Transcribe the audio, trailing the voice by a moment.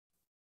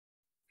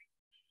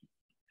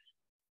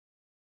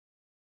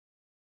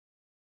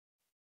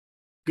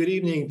Good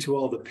evening to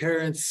all the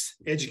parents,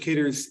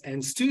 educators,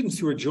 and students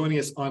who are joining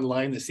us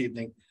online this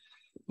evening.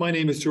 My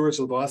name is George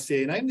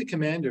Labossiere, and I'm the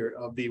commander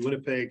of the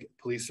Winnipeg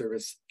Police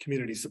Service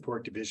Community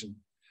Support Division.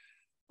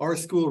 Our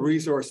school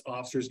resource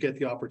officers get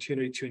the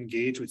opportunity to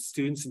engage with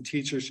students and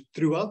teachers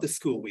throughout the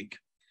school week.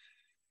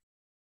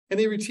 And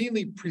they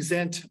routinely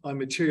present on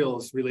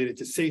materials related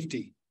to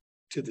safety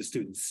to the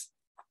students.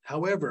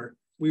 However,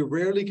 we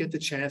rarely get the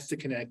chance to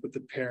connect with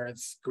the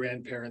parents,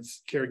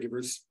 grandparents,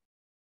 caregivers,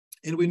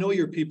 and we know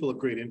you're people of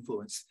great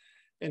influence.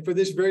 And for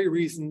this very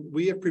reason,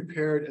 we have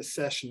prepared a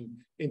session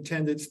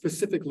intended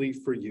specifically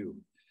for you.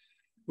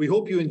 We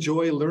hope you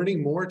enjoy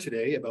learning more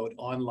today about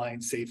online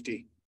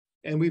safety.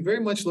 And we very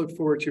much look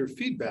forward to your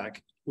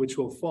feedback, which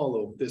will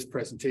follow this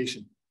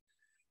presentation.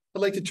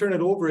 I'd like to turn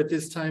it over at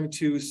this time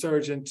to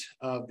Sergeant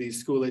of the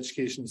School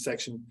Education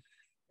Section,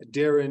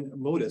 Darren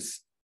Modis,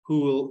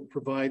 who will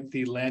provide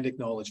the land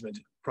acknowledgement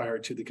prior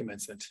to the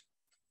commencement.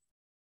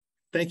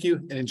 Thank you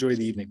and enjoy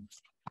the evening.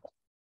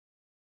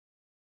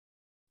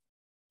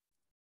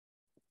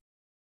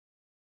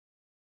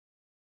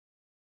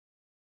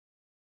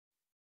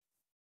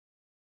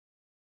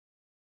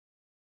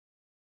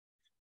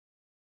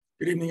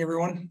 Good evening,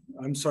 everyone.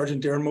 I'm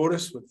Sergeant Darren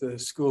Modis with the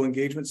School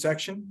Engagement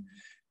Section,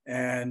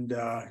 and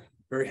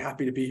very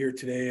happy to be here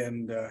today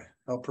and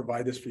help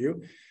provide this for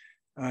you.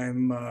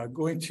 I'm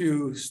going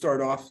to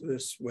start off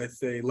this with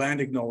a land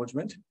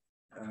acknowledgement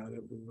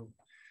that we will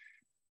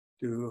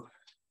do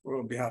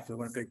on behalf of the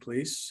Winnipeg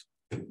Police.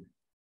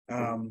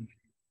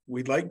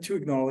 We'd like to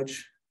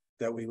acknowledge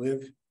that we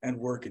live and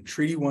work in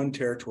Treaty 1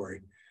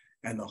 territory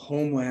and the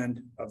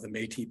homeland of the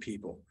Métis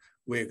people.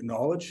 We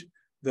acknowledge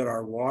that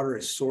our water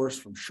is sourced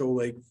from Shoal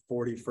Lake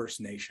 40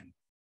 First Nation.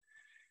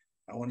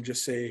 I want to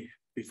just say,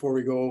 before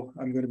we go,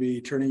 I'm going to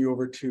be turning you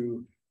over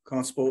to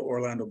Constable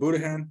Orlando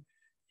Buduhan.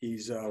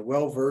 He's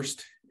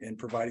well-versed in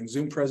providing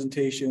Zoom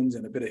presentations,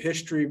 and a bit of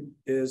history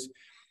is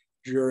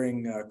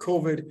during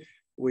COVID,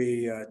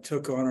 we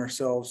took on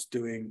ourselves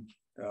doing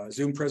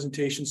Zoom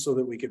presentations so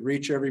that we could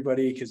reach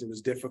everybody because it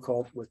was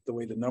difficult with the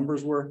way the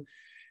numbers were.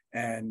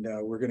 And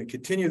we're going to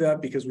continue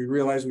that because we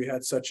realized we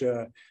had such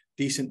a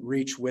decent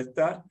reach with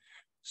that.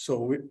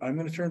 So I'm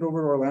going to turn it over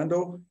to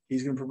Orlando.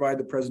 He's going to provide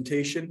the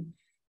presentation,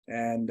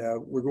 and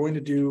we're going to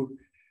do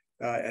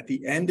at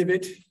the end of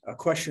it a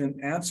question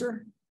and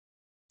answer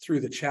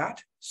through the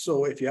chat.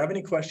 So if you have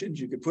any questions,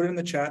 you can put it in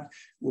the chat.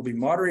 We'll be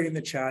moderating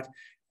the chat,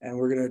 and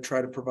we're going to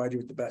try to provide you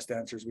with the best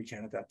answers we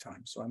can at that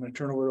time. So I'm going to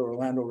turn over to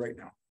Orlando right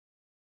now.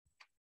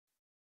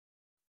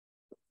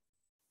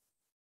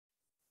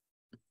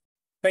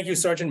 Thank you,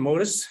 Sergeant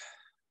Modis.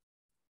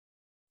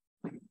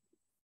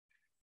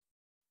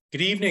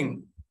 Good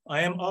evening.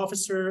 I am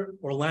Officer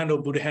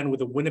Orlando Buduhan with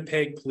the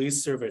Winnipeg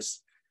Police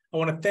Service. I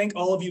want to thank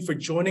all of you for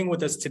joining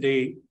with us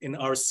today in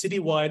our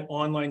citywide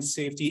online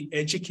safety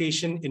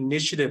education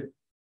initiative.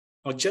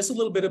 Now, just a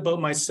little bit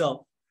about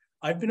myself.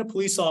 I've been a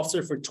police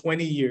officer for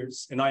 20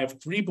 years, and I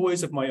have 3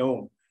 boys of my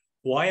own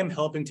who I am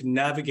helping to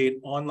navigate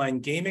online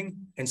gaming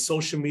and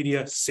social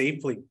media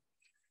safely.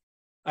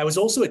 I was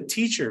also a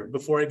teacher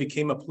before I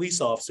became a police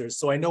officer,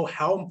 so I know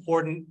how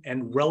important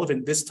and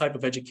relevant this type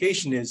of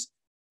education is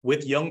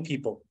with young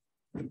people.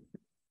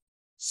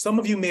 Some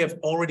of you may have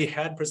already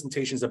had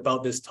presentations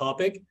about this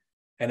topic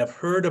and have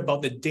heard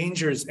about the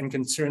dangers and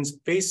concerns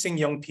facing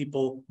young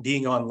people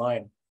being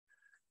online.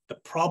 The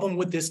problem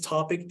with this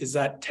topic is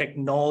that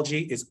technology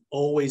is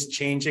always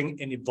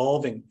changing and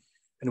evolving,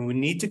 and we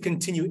need to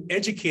continue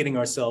educating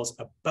ourselves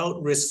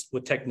about risks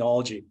with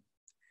technology.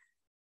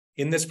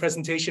 In this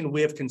presentation,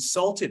 we have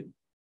consulted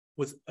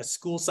with a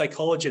school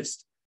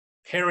psychologist,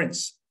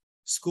 parents,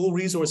 school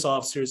resource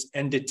officers,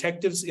 and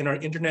detectives in our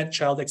Internet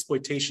Child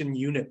Exploitation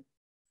Unit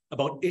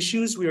about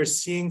issues we are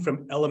seeing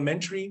from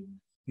elementary,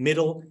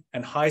 middle,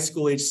 and high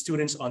school age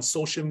students on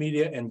social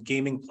media and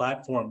gaming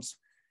platforms.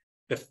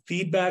 The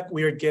feedback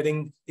we are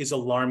getting is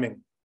alarming.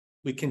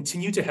 We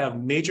continue to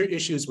have major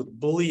issues with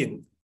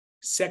bullying,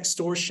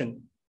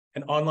 sextortion,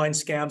 and online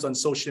scams on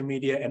social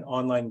media and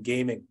online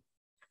gaming.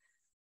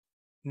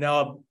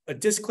 Now, a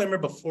disclaimer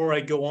before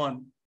I go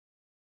on.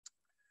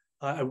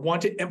 I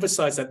want to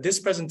emphasize that this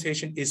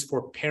presentation is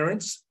for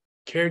parents,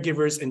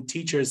 caregivers, and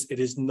teachers. It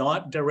is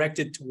not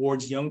directed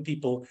towards young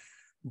people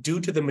due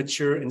to the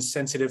mature and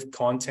sensitive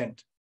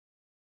content.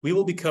 We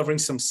will be covering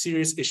some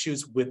serious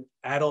issues with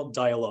adult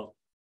dialogue.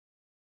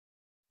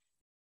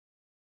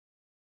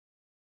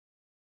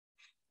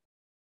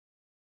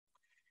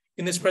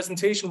 In this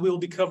presentation, we will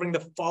be covering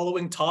the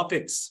following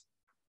topics: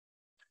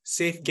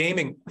 safe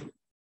gaming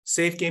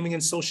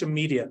in social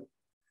media.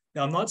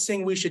 Now, I'm not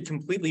saying we should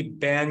completely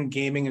ban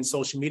gaming and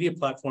social media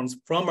platforms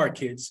from our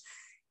kids.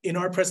 In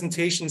our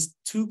presentations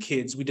to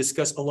kids, we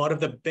discuss a lot of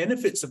the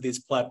benefits of these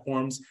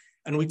platforms,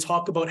 and we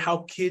talk about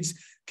how kids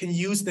can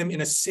use them in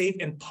a safe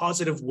and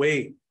positive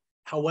way.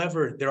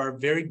 However, there are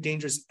very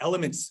dangerous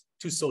elements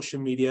to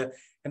social media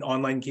and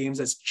online games,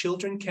 as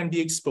children can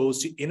be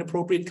exposed to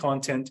inappropriate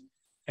content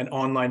and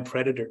online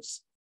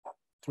predators.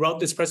 Throughout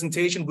this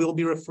presentation, we'll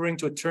be referring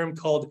to a term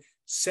called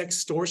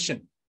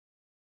sextortion.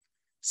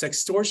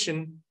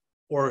 Sextortion,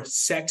 or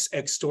sex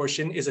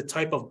extortion is a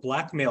type of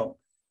blackmail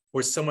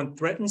where someone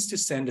threatens to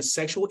send a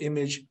sexual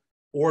image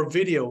or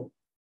video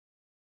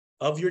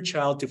of your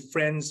child to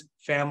friends,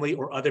 family,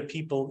 or other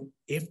people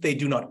if they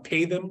do not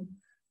pay them,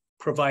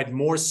 provide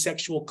more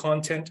sexual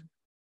content,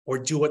 or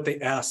do what they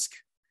ask.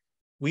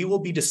 We will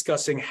be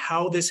discussing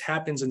how this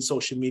happens in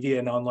social media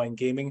and online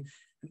gaming,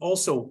 and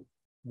also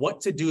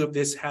what to do if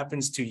this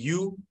happens to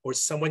you or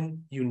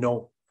someone you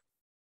know.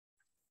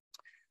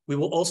 We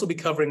will also be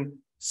covering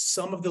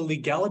some of the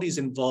legalities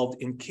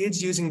involved in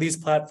kids using these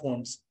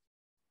platforms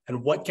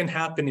and what can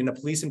happen in a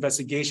police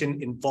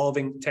investigation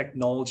involving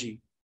technology.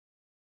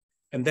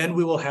 And then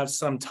we will have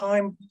some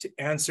time to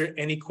answer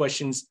any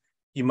questions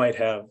you might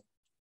have.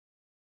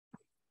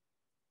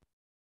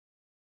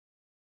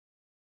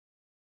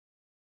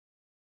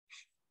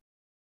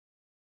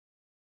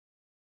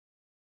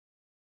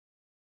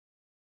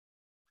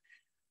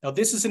 Now,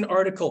 this is an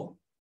article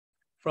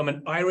from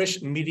an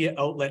Irish media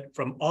outlet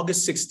from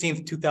August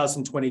 16th,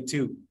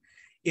 2022.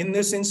 In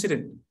this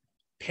incident,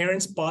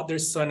 parents bought their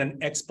son an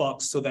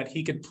Xbox so that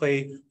he could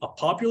play a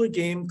popular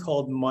game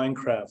called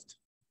Minecraft,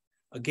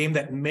 a game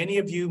that many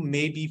of you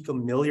may be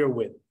familiar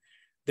with.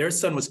 Their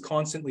son was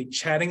constantly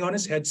chatting on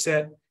his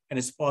headset, and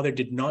his father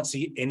did not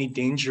see any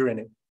danger in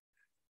it.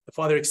 The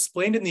father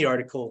explained in the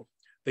article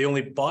they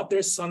only bought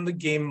their son the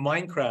game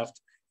Minecraft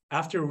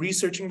after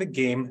researching the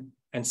game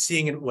and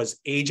seeing it was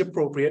age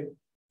appropriate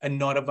and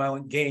not a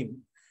violent game.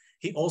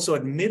 He also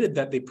admitted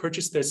that they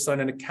purchased their son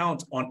an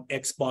account on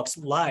Xbox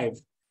Live.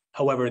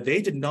 However,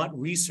 they did not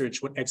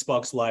research what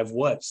Xbox Live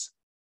was.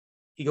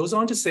 He goes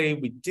on to say,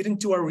 we didn't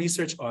do our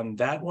research on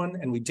that one,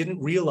 and we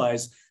didn't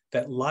realize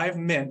that Live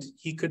meant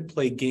he could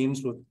play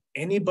games with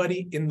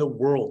anybody in the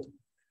world.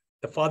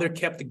 The father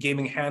kept the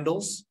gaming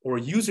handles or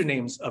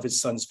usernames of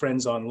his son's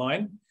friends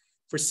online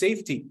for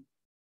safety.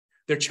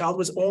 Their child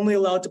was only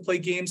allowed to play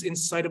games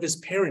inside of his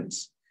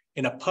parents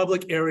in a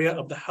public area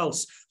of the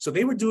house. So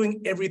they were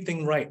doing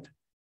everything right.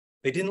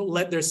 They didn't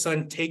let their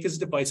son take his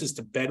devices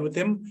to bed with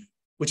him,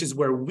 which is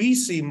where we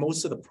see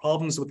most of the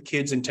problems with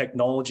kids and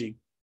technology.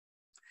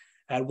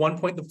 At one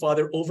point, the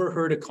father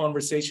overheard a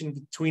conversation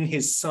between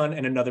his son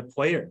and another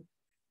player.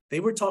 They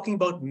were talking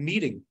about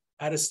meeting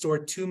at a store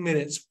 2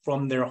 minutes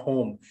from their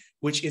home,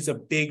 which is a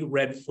big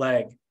red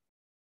flag.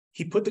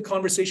 He put the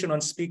conversation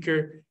on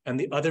speaker and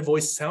the other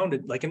voice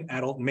sounded like an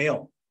adult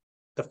male.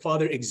 The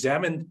father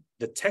examined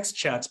the text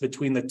chats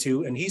between the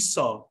two and he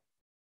saw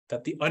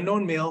that the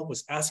unknown male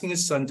was asking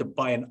his son to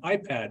buy an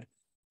iPad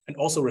and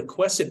also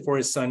requested for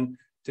his son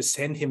to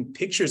send him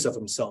pictures of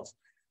himself.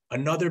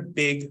 Another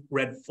big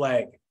red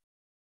flag.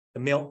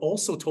 The male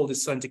also told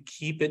his son to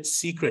keep it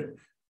secret,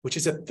 which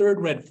is a third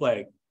red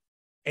flag.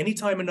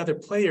 Anytime another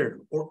player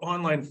or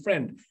online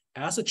friend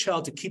asks a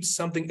child to keep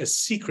something a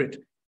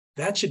secret,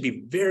 that should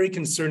be very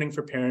concerning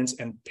for parents,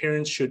 and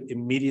parents should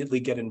immediately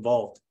get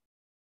involved.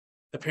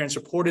 The parents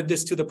reported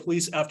this to the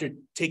police after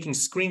taking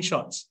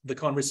screenshots of the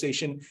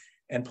conversation,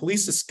 and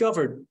police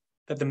discovered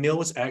that the male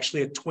was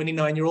actually a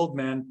 29-year-old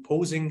man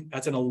posing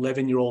as an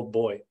 11-year-old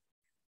boy.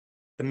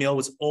 The male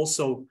was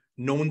also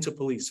known to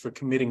police for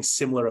committing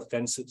similar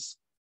offenses.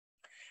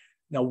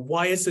 Now,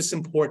 why is this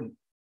important?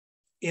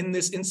 In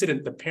this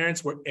incident, the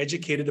parents were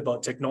educated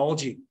about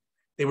technology.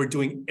 They were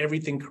doing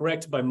everything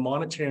correct by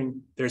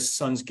monitoring their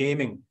son's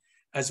gaming,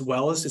 as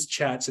well as his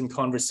chats and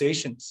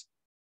conversations.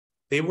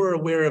 They were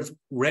aware of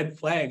red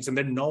flags, and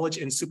their knowledge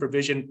and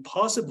supervision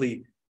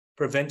possibly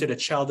prevented a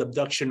child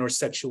abduction or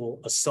sexual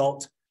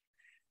assault.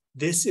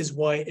 This is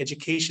why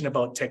education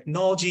about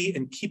technology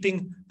and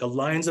keeping the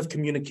lines of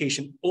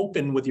communication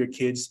open with your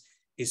kids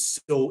is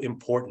so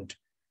important.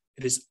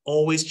 It is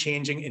always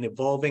changing and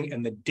evolving,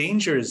 and the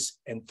dangers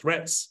and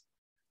threats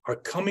are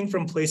coming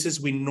from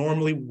places we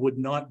normally would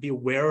not be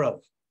aware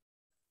of.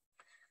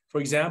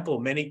 For example,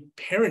 many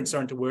parents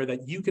aren't aware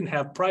that you can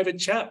have private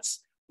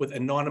chats with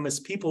anonymous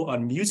people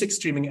on music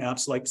streaming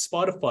apps like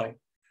Spotify,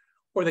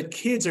 or that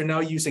kids are now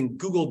using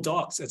Google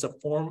Docs as a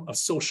form of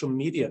social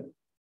media.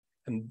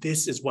 And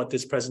this is what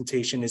this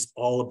presentation is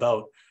all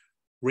about,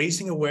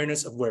 raising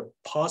awareness of where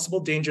possible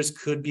dangers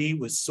could be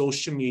with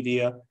social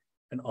media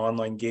and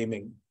online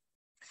gaming.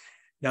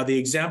 Now, the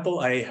example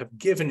I have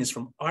given is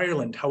from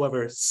Ireland.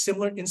 However,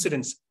 similar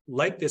incidents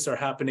like this are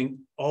happening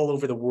all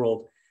over the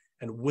world,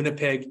 and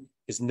Winnipeg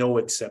is no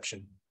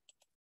exception.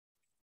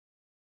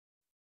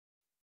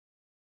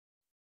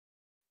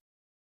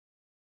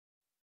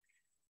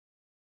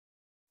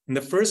 In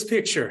the first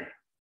picture,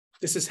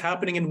 this is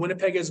happening in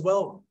Winnipeg as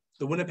well.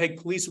 The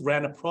Winnipeg police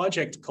ran a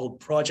project called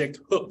Project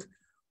Hook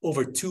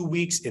over 2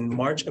 weeks in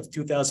March of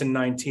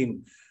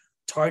 2019,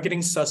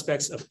 targeting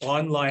suspects of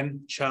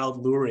online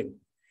child luring.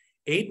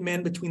 8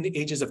 men between the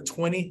ages of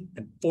 20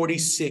 and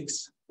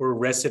 46 were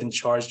arrested and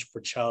charged for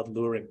child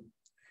luring.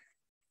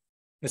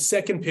 The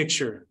second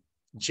picture,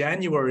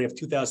 January of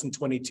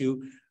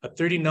 2022, a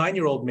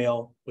 39-year-old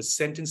male was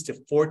sentenced to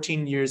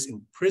 14 years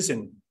in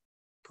prison,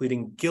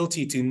 pleading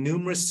guilty to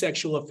numerous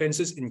sexual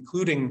offenses,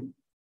 including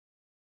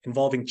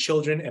involving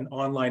children and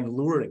online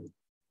luring.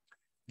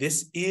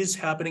 This is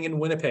happening in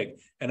Winnipeg,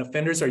 and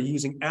offenders are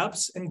using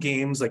apps and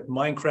games like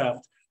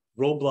Minecraft,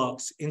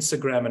 Roblox,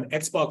 Instagram, and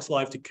Xbox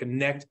Live to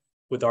connect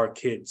with our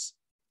kids.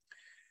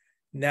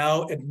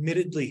 Now,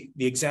 admittedly,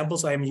 the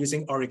examples I am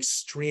using are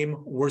extreme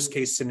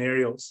worst-case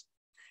scenarios,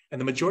 and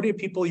the majority of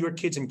people your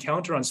kids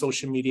encounter on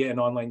social media and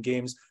online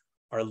games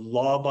are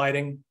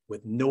law-abiding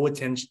with no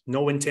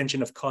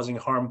intention of causing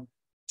harm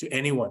to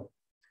anyone.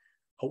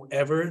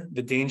 However,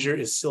 the danger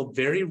is still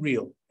very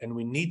real, and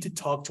we need to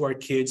talk to our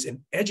kids and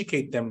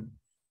educate them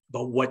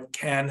about what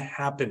can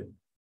happen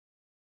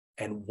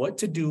and what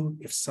to do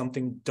if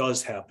something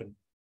does happen.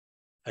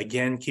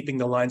 Again, keeping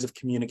the lines of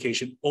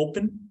communication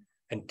open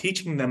and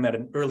teaching them at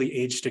an early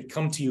age to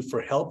come to you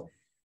for help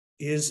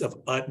is of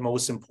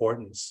utmost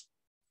importance.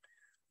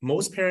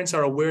 Most parents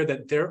are aware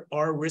that there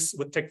are risks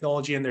with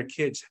technology and their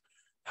kids.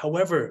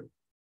 However,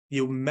 the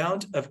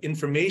amount of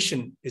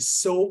information is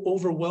so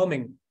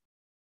overwhelming,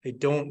 they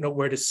don't know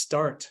where to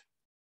start.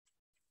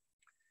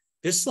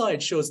 This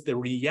slide shows the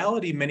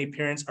reality many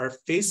parents are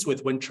faced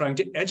with when trying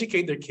to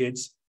educate their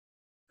kids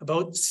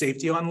about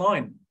safety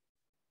online.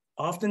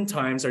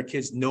 Oftentimes, our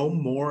kids know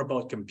more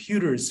about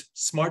computers,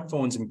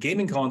 smartphones, and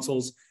gaming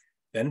consoles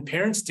than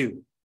parents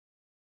do.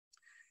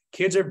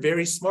 Kids are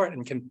very smart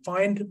and can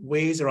find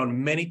ways around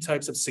many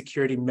types of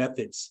security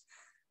methods.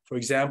 For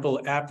example,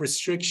 app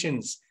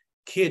restrictions,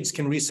 kids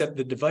can reset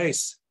the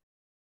device.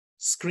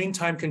 Screen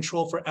time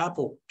control for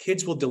Apple,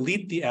 kids will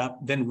delete the app,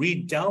 then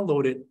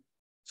re-download it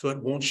so it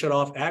won't shut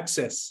off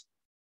access.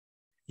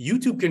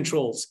 YouTube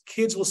controls,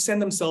 kids will send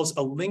themselves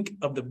a link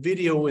of the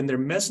video in their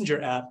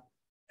Messenger app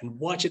and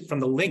watch it from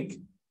the link.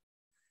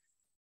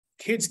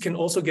 Kids can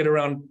also get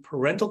around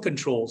parental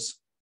controls,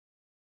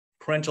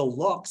 parental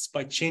locks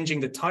by changing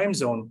the time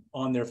zone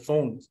on their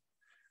phones.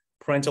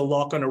 Parental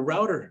lock on a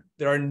router.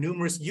 There are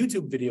numerous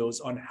YouTube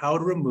videos on how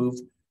to remove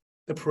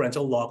the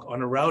parental lock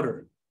on a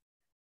router.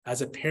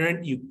 As a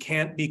parent, you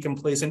can't be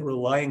complacent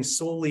relying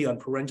solely on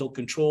parental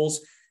controls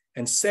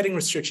and setting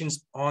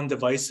restrictions on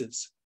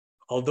devices.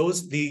 Although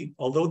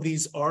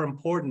these are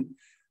important,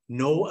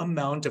 no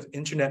amount of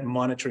internet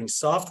monitoring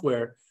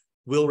software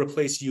will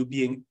replace you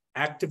being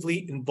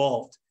actively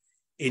involved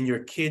in your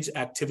kids'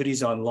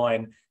 activities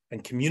online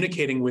and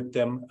communicating with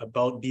them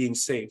about being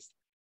safe.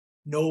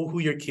 Know who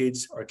your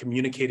kids are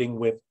communicating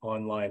with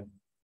online.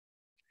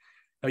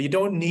 Now, you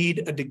don't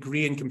need a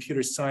degree in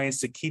computer science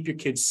to keep your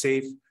kids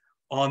safe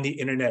on the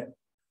internet.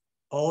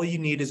 All you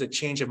need is a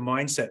change of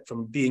mindset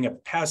from being a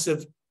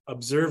passive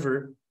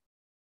observer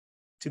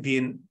to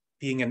being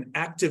an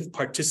active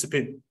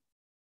participant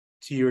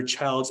to your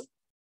child's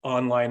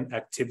online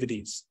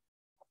activities.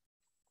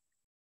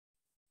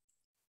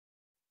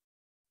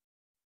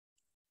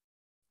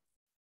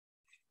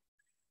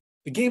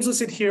 The games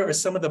listed here are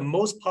some of the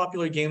most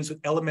popular games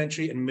with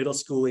elementary and middle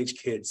school age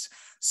kids.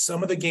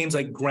 Some of the games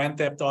like Grand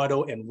Theft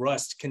Auto and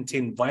Rust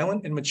contain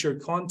violent and mature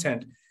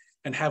content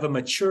and have a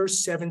mature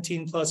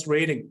 17+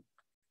 rating.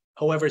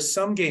 However,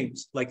 some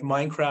games like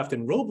Minecraft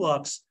and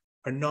Roblox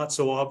are not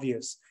so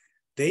obvious.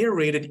 They are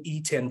rated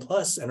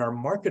E10+ and are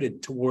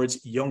marketed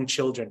towards young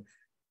children.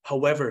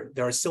 However,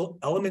 there are still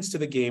elements to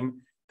the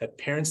game that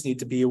parents need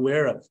to be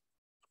aware of.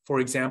 For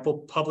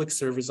example, public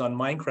servers on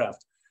Minecraft,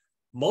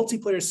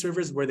 multiplayer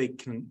servers where they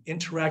can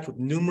interact with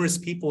numerous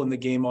people in the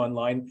game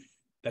online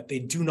that they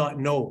do not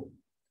know.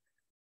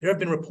 There have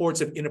been reports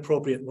of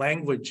inappropriate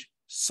language,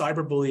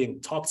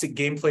 cyberbullying, toxic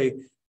gameplay,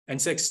 and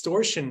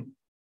sextortion,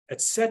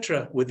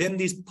 etc. within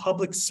these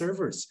public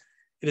servers.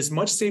 It is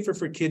much safer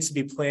for kids to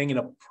be playing in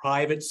a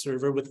private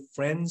server with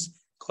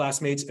friends,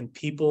 classmates, and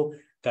people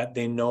that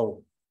they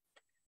know.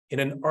 In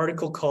an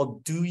article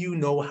called "Do You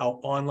Know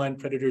How Online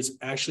Predators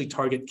Actually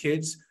Target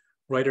Kids?"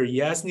 writer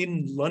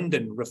Yasmin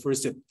London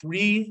refers to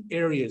 3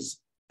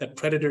 areas that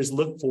predators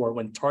look for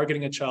when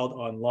targeting a child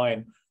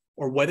online,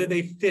 or whether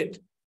they fit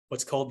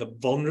what's called the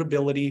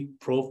vulnerability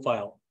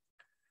profile.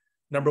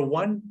 Number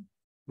 1,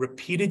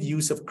 repeated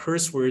use of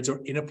curse words or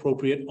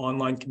inappropriate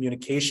online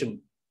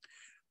communication.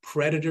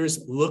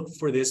 Predators look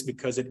for this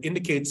because it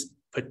indicates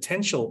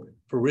potential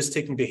for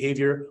risk-taking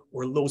behavior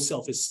or low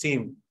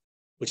self-esteem,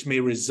 which may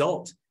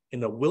result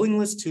in a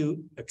willingness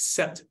to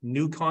accept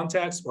new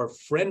contacts or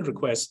friend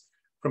requests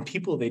from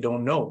people they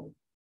don't know.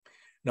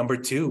 Number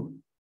 2,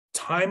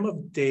 time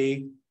of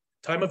day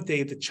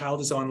the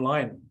child is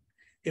online.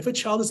 If a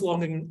child is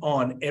logging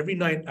on every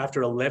night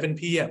after 11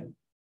 p.m.,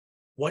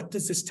 what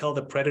does this tell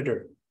the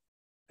predator?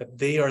 That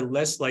they are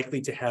less likely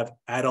to have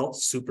adult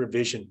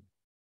supervision.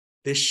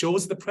 This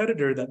shows the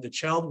predator that the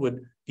child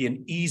would be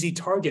an easy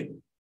target,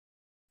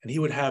 and he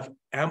would have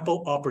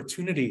ample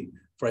opportunity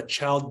for a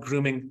child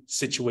grooming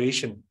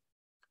situation.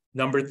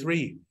 Number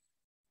 3,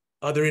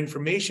 other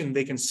information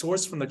they can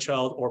source from the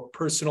child or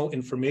personal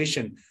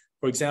information.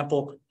 For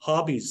example,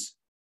 hobbies,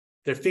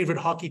 their favorite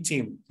hockey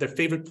team, their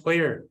favorite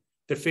player,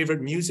 their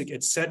favorite music,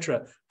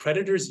 etc.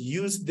 Predators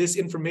use this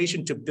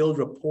information to build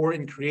rapport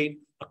and create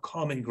a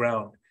common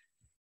ground.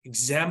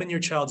 Examine your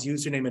child's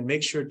username and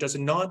make sure it does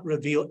not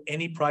reveal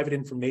any private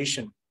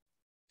information.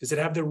 Does it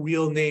have their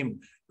real name?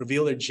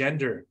 reveal their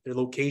gender, their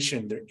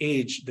location, their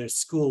age, their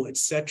school,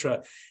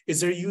 etc. Is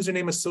their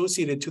username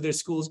associated to their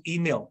school's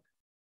email?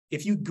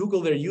 If you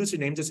Google their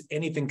username, does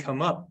anything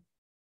come up?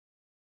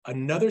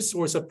 Another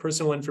source of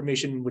personal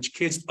information which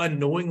kids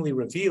unknowingly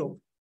reveal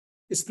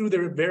is through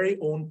their very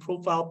own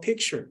profile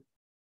picture.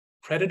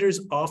 Predators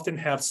often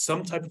have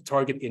some type of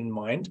target in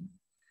mind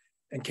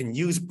and can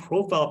use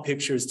profile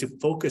pictures to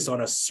focus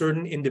on a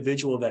certain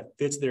individual that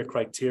fits their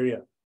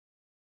criteria.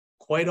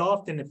 Quite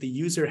often, if the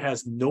user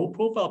has no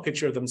profile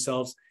picture of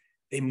themselves,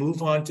 they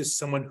move on to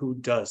someone who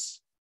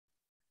does.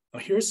 Now,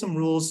 here are some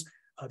rules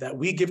that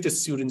we give to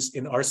students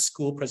in our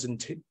school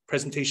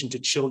presentation to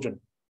children.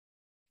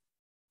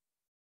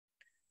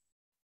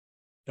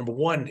 Number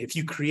one, if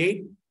you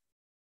create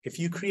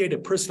a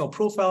personal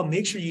profile,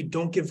 make sure you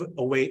don't give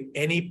away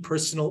any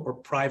personal or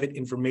private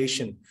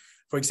information.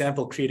 For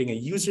example, creating a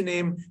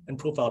username and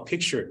profile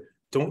picture.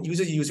 Don't use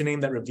a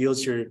username that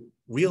reveals your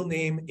real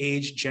name,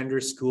 age, gender,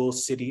 school,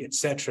 city,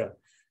 etc.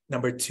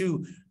 Number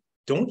two,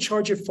 don't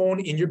charge your phone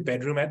in your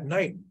bedroom at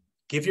night.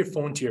 Give your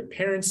phone to your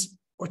parents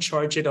or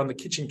charge it on the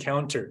kitchen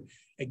counter.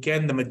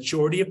 Again, the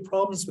majority of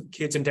problems with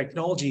kids and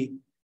technology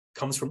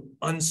comes from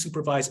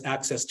unsupervised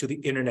access to the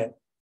internet,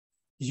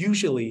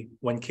 usually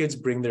when kids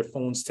bring their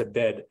phones to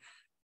bed.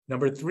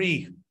 Number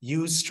three,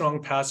 use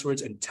strong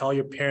passwords and tell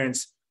your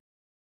parents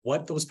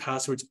what those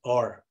passwords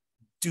are.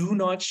 Do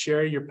not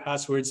share your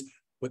passwords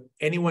with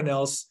anyone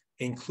else,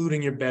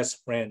 including your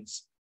best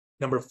friends.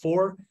 Number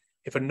four,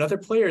 if another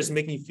player is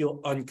making you feel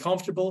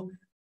uncomfortable,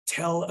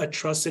 tell a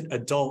trusted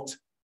adult.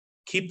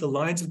 Keep the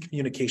lines of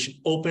communication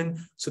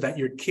open so that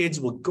your kids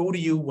will go to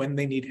you when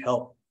they need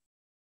help.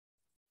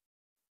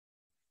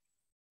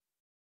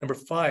 Number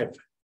five,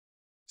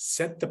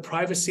 set the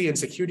privacy and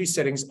security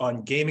settings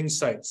on gaming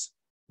sites.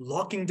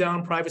 Locking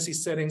down privacy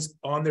settings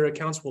on their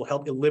accounts will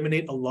help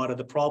eliminate a lot of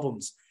the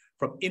problems,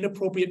 from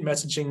inappropriate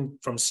messaging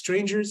from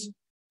strangers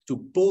to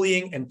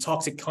bullying and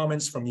toxic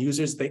comments from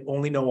users they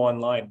only know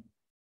online.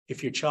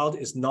 If your child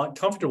is not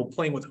comfortable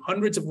playing with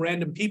hundreds of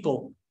random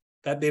people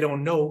that they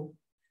don't know,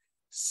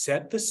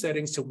 set the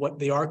settings to what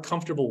they are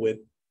comfortable with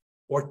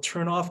or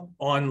turn off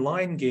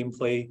online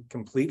gameplay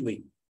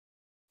completely.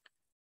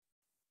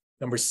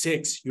 Number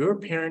six, your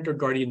parent or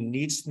guardian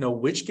needs to know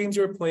which games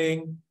you're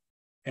playing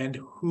and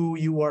who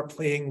you are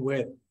playing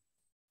with.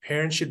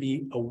 Parents should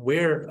be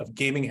aware of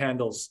gaming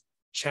handles,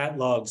 chat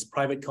logs,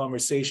 private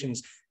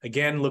conversations.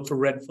 Again, look for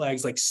red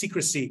flags like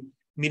secrecy,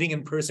 meeting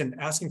in person,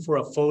 asking for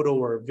a photo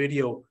or a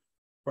video,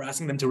 or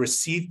asking them to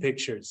receive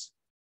pictures.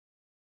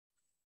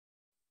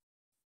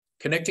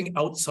 Connecting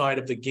outside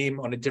of the game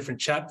on a different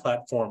chat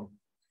platform.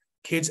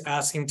 Kids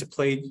asking to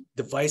play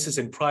devices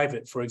in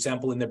private, for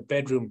example, in their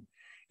bedroom,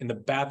 in the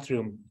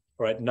bathroom,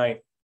 or at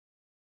night.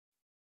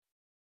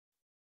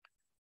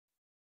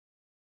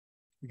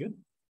 You good?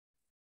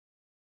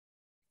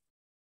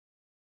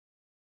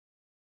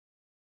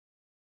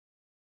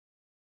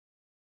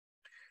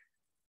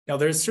 Now,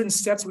 there's certain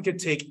steps we could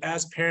take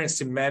as parents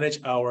to manage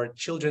our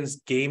children's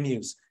game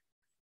use.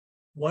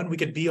 One, we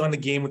could be on the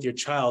game with your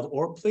child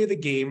or play the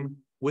game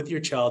with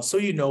your child so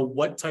you know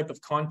what type of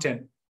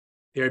content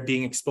they're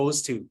being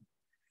exposed to.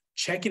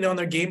 Check in on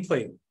their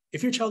gameplay.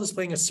 If your child is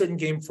playing a certain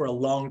game for a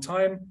long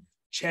time,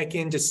 check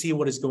in to see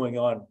what is going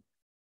on.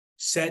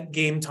 Set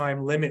game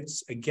time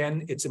limits.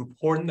 Again, it's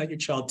important that your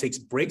child takes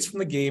breaks from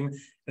the game and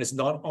is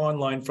not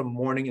online from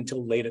morning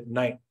until late at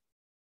night.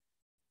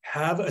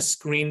 Have a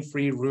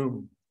screen-free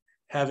room.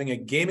 Having a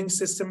gaming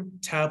system,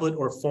 tablet,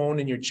 or phone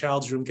in your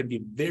child's room can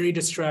be very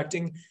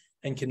distracting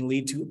and can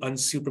lead to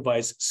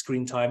unsupervised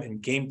screen time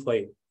and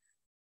gameplay.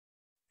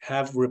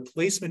 Have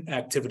replacement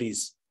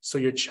activities so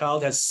your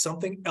child has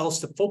something else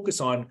to focus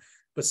on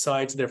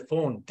besides their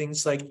phone.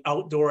 Things like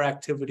outdoor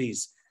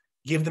activities.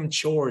 Give them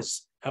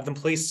chores, have them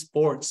play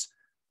sports,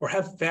 or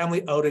have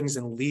family outings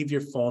and leave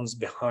your phones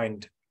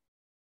behind.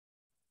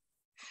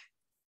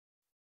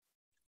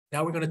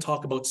 Now we're going to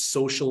talk about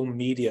social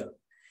media.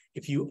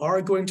 If you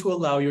are going to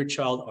allow your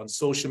child on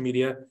social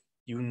media,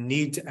 you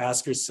need to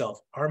ask yourself,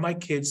 are my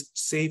kids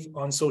safe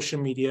on social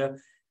media?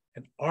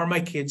 And are my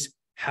kids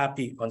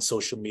happy on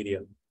social media?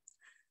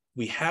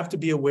 We have to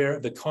be aware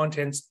of the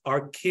contents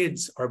our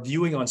kids are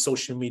viewing on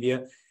social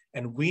media,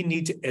 and we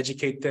need to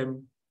educate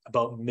them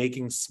about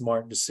making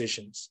smart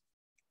decisions.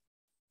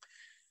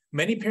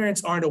 Many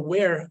parents aren't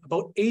aware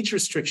about age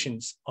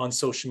restrictions on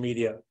social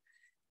media.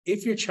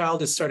 If your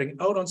child is starting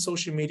out on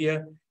social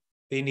media,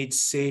 they need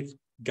safe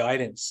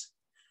guidance.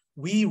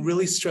 We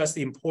really stress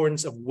the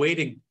importance of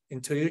waiting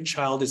until your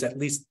child is at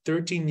least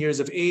 13 years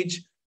of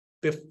age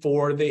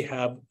before they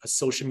have a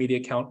social media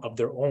account of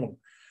their own.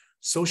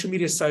 Social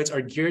media sites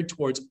are geared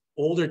towards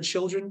older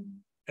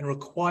children and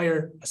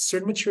require a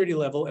certain maturity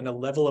level and a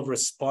level of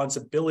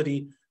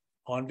responsibility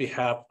on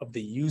behalf of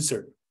the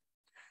user.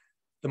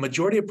 The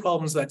majority of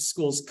problems that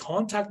schools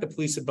contact the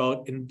police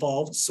about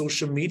involve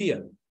social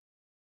media,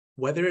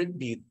 whether it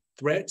be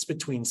threats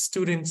between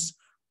students,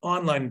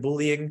 online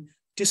bullying,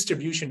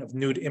 distribution of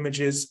nude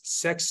images,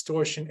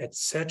 sextortion,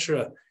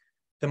 etc.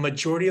 The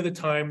majority of the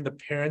time, the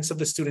parents of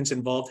the students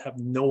involved have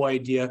no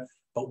idea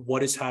about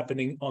what is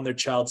happening on their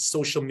child's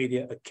social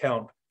media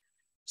account.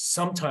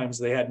 Sometimes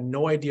they had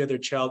no idea their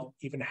child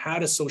even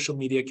had a social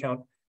media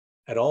account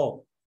at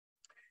all.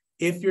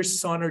 If your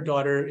son or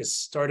daughter is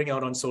starting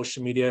out on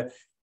social media,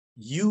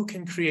 you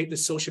can create the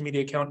social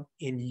media account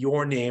in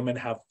your name and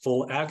have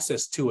full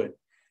access to it.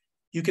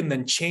 You can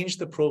then change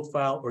the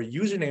profile or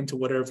username to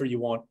whatever you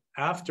want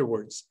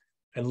afterwards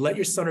and let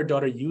your son or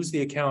daughter use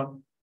the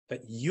account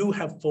that you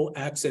have full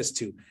access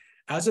to.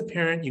 As a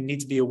parent, you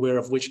need to be aware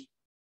of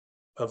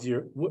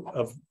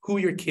who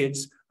your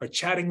kids are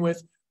chatting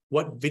with,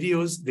 what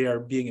videos they are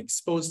being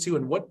exposed to,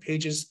 and what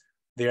pages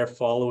they are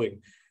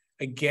following.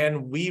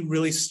 Again, we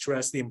really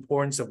stress the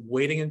importance of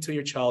waiting until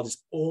your child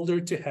is older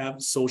to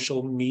have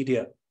social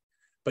media.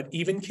 But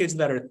even kids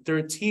that are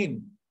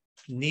 13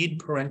 need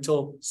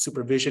parental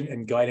supervision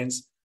and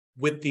guidance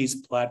with these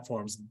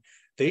platforms.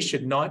 They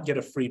should not get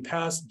a free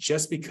pass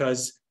just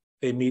because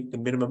they meet the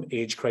minimum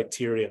age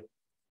criteria.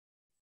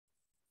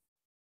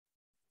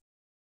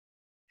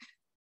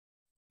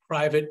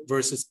 Private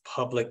versus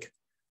public.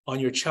 On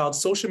your child's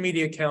social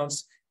media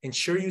accounts,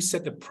 ensure you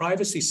set the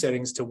privacy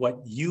settings to what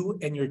you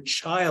and your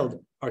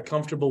child are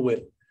comfortable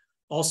with.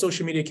 All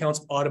social media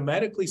accounts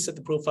automatically set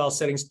the profile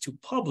settings to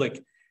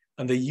public,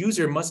 and the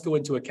user must go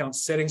into account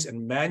settings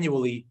and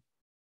manually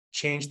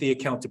change the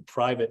account to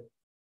private.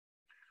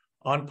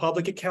 On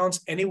public accounts,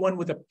 anyone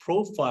with a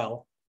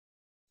profile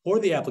for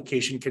the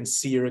application can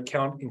see your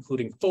account,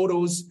 including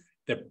photos,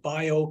 their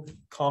bio,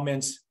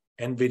 comments,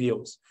 and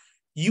videos.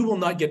 You will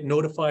not get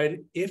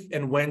notified if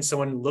and when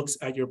someone looks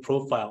at your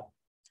profile.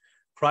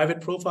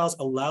 Private profiles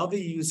allow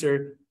the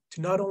user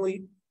to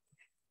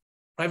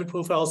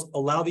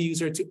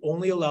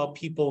only allow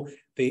people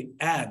they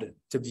add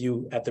to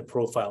view at the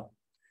profile.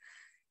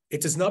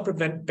 It does not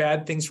prevent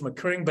bad things from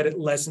occurring, but it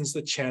lessens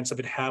the chance of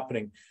it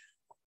happening.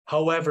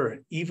 However,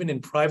 even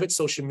in private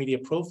social media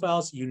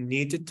profiles, you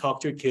need to talk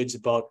to your kids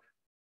about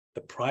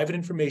the private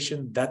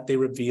information that they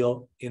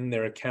reveal in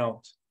their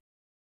account.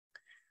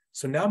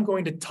 So now I'm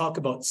going to talk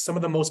about some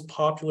of the most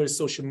popular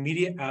social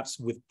media apps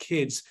with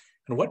kids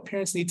and what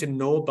parents need to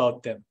know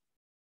about them.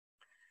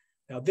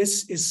 Now,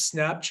 this is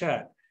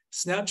Snapchat.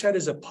 Snapchat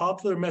is a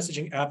popular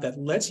messaging app that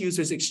lets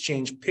users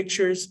exchange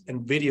pictures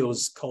and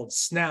videos called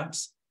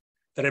snaps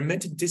that are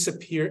meant to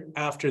disappear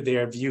after they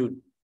are viewed.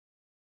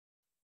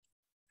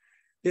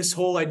 This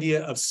whole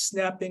idea of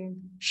snapping,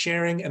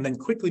 sharing, and then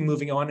quickly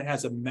moving on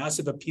has a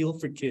massive appeal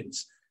for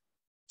kids.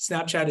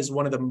 Snapchat is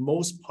one of the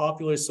most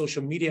popular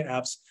social media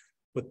apps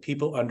with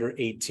people under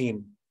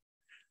 18.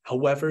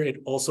 However,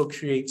 it also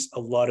creates a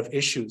lot of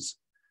issues.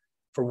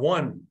 For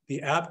one,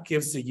 the app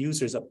gives the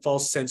users a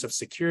false sense of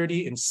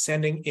security in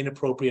sending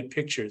inappropriate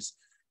pictures,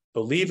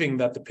 believing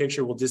that the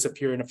picture will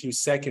disappear in a few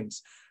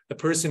seconds. The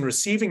person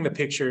receiving the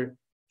picture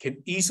can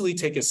easily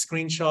take a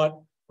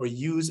screenshot or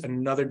use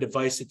another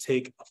device to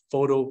take a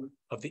photo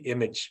of the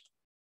image.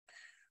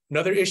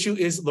 Another issue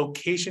is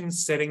location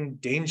setting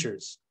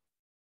dangers.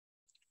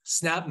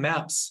 Snap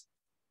Maps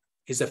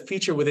is a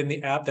feature within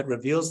the app that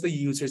reveals the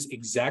user's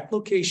exact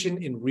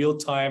location in real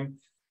time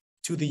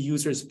to the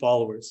user's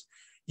followers.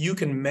 You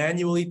can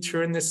manually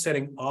turn this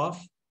setting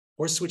off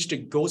or switch to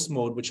ghost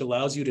mode, which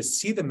allows you to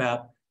see the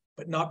map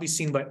but not be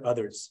seen by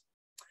others.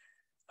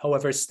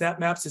 However, Snap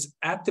Maps is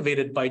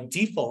activated by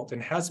default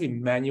and has to be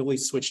manually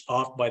switched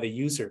off by the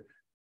user.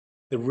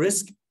 The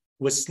risk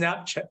with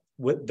Snap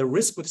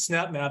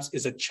Maps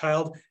is a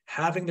child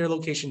having their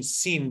location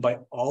seen by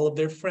all of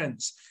their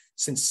friends,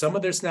 since some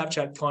of their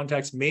Snapchat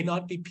contacts may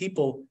not be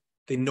people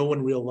they know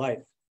in real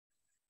life.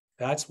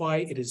 That's why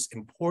it is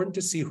important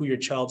to see who your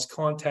child's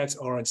contacts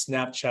are on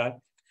Snapchat,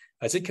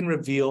 as it can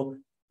reveal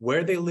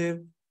where they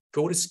live,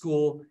 go to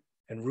school,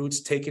 and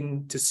routes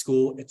taken to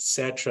school,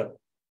 etc.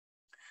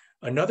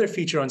 Another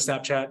feature on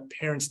Snapchat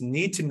parents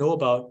need to know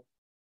about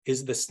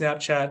is the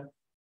Snapchat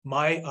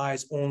My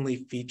Eyes Only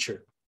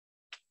feature.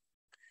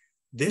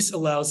 This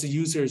allows the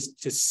users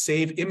to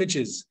save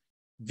images,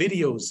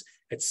 videos,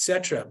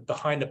 etc.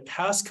 behind a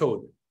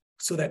passcode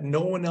so that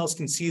no one else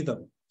can see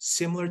them,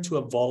 similar to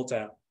a Vault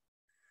app.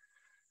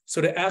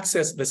 So to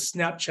access the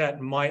Snapchat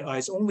My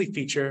Eyes Only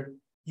feature,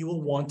 you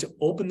will want to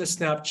open the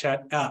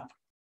Snapchat app,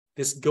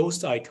 this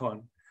ghost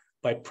icon,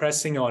 by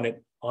pressing on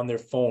it on their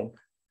phone.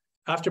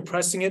 After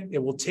pressing it,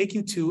 it will take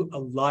you to a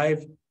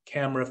live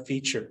camera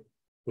feature,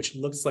 which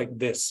looks like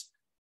this.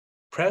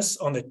 Press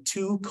on the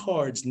two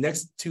cards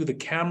next to the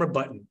camera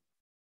button,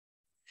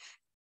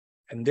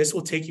 and this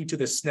will take you to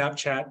the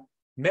Snapchat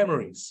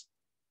memories.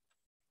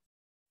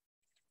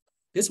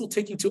 This will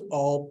take you to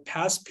all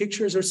past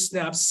pictures or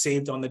snaps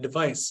saved on the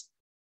device.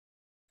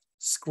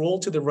 Scroll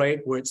to the right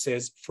where it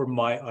says For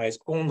My Eyes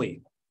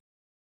Only.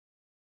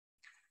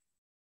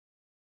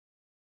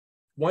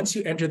 Once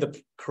you enter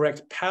the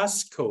correct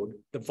passcode,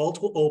 the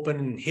vault will open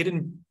and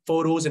hidden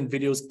photos and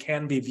videos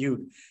can be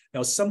viewed.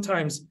 Now,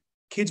 sometimes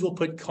kids will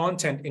put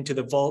content into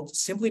the vault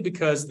simply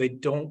because they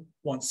don't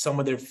want some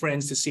of their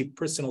friends to see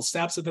personal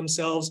snaps of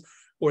themselves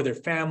or their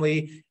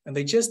family, and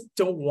they just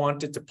don't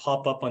want it to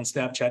pop up on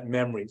Snapchat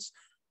memories.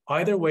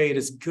 Either way, it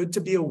is good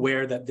to be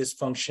aware that this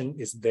function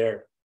is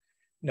there.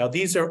 Now,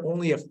 these are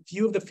only a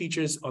few of the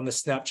features on the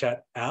Snapchat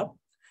app.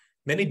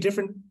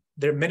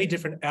 There are many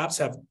different apps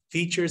have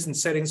features and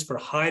settings for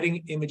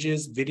hiding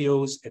images,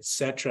 videos,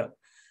 etc.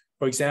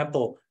 For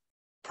example,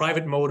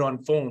 private mode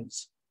on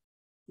phones.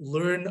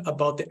 Learn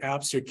about the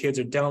apps your kids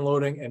are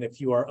downloading, and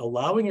if you are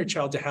allowing your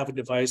child to have a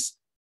device,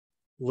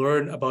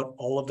 learn about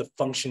all of the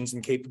functions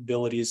and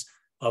capabilities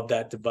of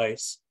that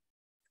device.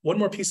 One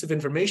more piece of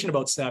information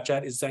about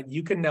Snapchat is that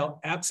you can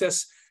now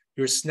access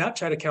your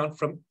Snapchat account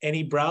from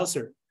any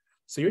browser.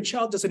 So your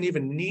child doesn't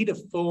even need a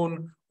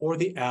phone or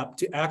the app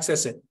to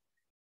access it.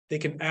 They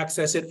can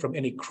access it from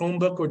any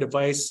Chromebook or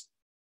device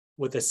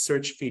with a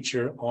search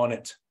feature on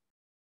it.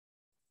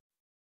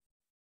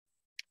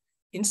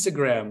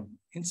 Instagram.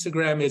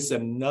 Instagram is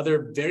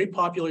another very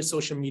popular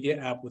social media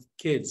app with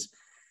kids.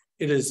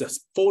 It is a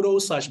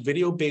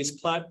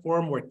photo/video-based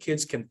platform where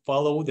kids can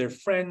follow their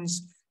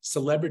friends,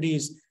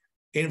 celebrities,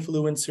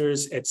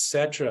 influencers,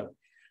 etc.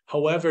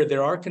 However,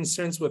 there are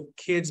concerns with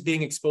kids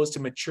being exposed to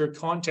mature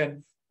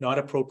content not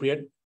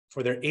appropriate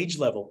for their age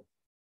level.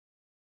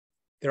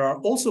 There are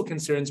also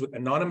concerns with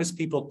anonymous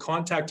people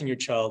contacting your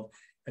child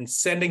and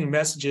sending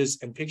messages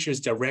and pictures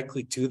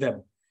directly to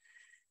them.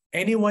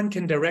 Anyone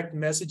can direct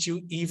message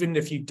you even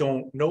if you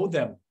don't know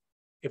them.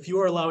 If you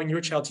are allowing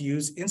your child to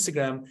use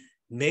Instagram,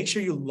 make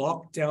sure you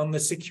lock down the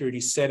security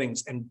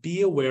settings and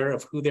be aware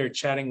of who they're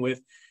chatting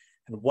with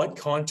and what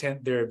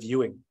content they're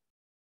viewing.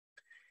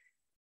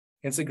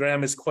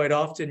 Instagram is quite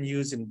often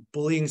used in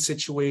bullying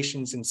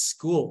situations in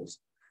schools,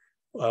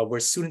 where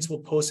students will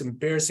post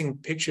embarrassing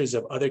pictures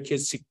of other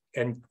kids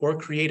or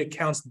create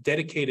accounts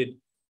dedicated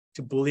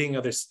to bullying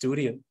other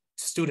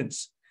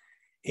students.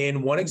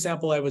 In one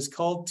example, I was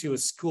called to a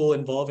school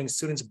involving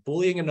students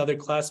bullying another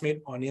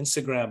classmate on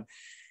Instagram.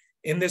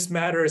 In this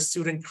matter, a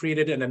student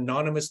created an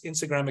anonymous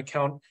Instagram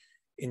account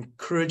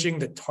encouraging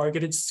the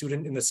targeted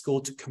student in the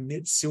school to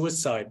commit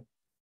suicide.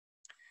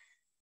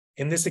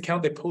 In this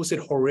account, they posted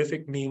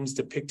horrific memes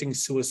depicting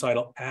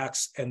suicidal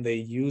acts, and they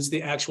used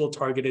the actual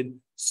targeted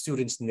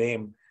student's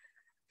name.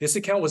 This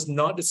account was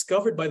not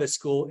discovered by the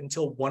school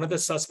until one of the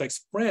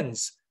suspect's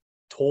friends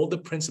told the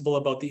principal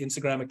about the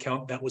Instagram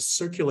account that was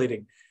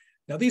circulating.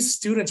 Now, these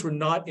students were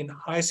not in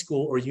high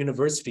school or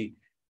university.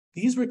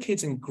 These were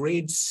kids in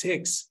grade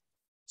 6,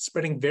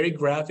 spreading very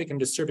graphic and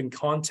disturbing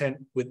content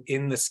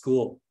within the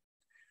school.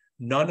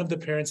 None of the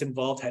parents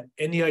involved had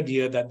any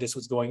idea that this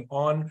was going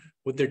on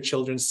with their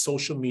children's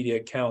social media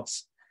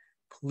accounts.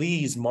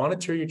 Please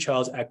monitor your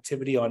child's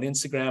activity on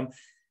Instagram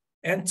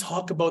and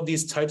talk about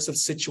these types of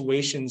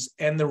situations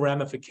and the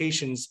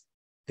ramifications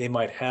they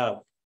might have.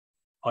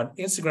 On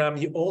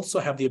Instagram, you also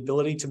have the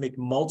ability to make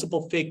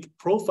multiple fake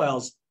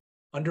profiles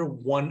under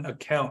one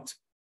account.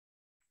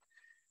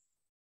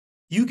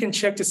 You can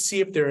check to see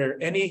if there are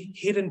any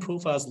hidden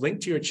profiles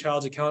linked to your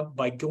child's account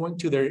by going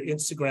to their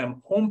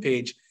Instagram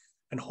homepage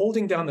and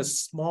holding down the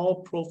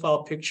small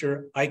profile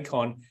picture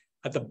icon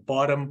at the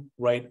bottom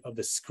right of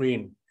the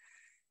screen.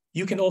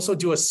 You can also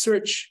do a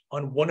search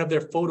on one of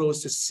their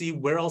photos to see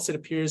where else it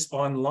appears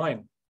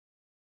online.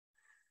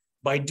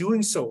 By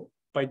doing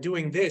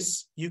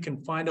this, you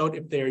can find out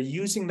if they're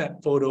using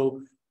that photo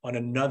on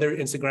another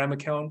Instagram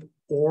account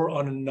or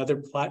on another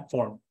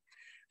platform.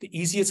 The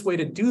easiest way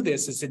to do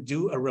this is to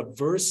do a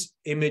reverse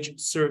image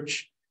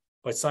search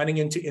by signing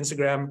into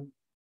Instagram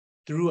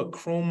through a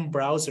Chrome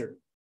browser,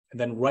 and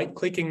then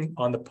right-clicking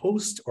on the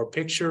post or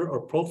picture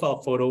or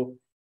profile photo,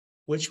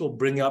 which will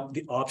bring up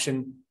the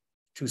option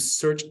to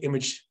search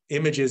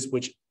images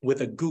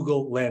with a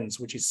Google lens,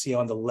 which you see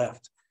on the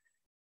left.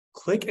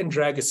 Click and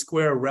drag a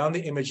square around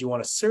the image you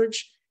want to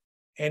search.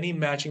 Any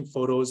matching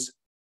photos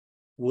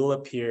will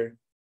appear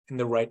in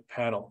the right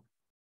panel.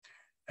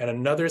 And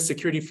another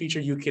security feature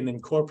you can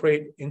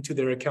incorporate into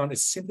their account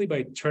is simply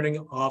by turning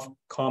off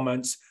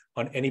comments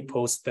on any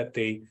post that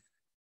they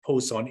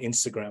post on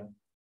Instagram.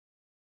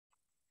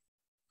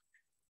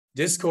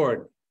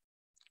 Discord.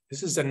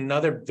 This is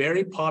another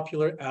very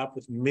popular app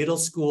with middle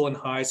school and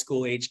high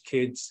school age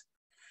kids.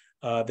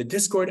 The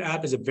Discord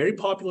app is a very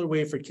popular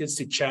way for kids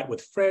to chat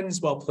with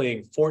friends while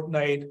playing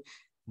Fortnite,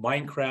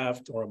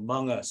 Minecraft, or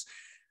Among Us.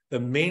 The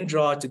main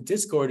draw to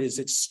Discord is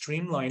its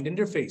streamlined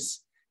interface.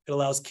 It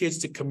allows kids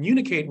to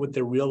communicate with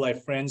their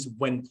real-life friends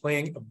when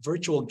playing a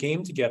virtual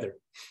game together.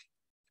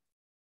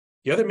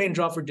 The other main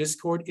draw for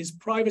Discord is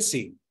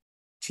privacy.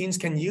 Teens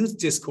can use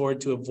Discord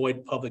to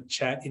avoid public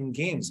chat in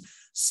games.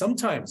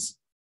 Sometimes,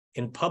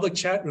 in public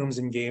chat rooms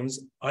in games,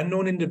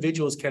 unknown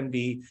individuals can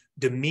be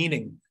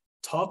demeaning,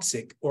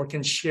 toxic, or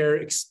can share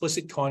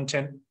explicit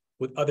content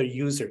with other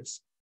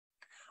users.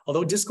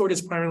 Although Discord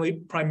is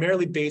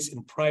primarily based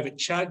in private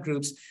chat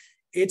groups,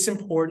 it's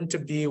important to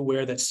be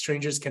aware that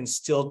strangers can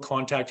still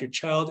contact your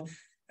child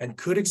and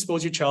could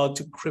expose your child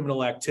to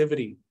criminal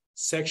activity,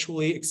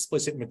 sexually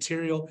explicit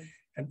material,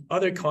 and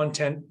other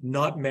content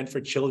not meant for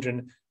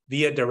children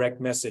via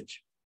direct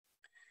message.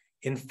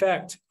 In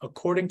fact,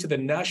 according to the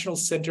National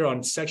Center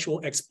on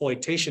Sexual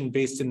Exploitation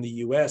based in the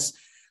US,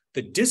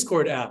 the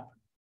Discord app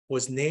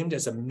was named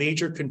as a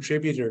major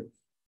contributor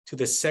to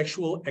the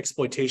sexual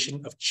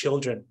exploitation of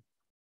children.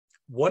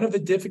 One of the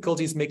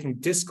difficulties making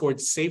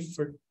Discord safe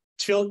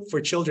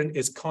for children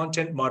is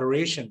content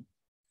moderation.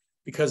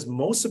 Because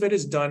most of it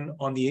is done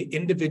on the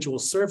individual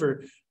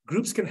server,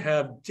 groups can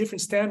have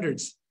different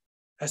standards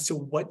as to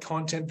what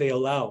content they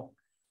allow.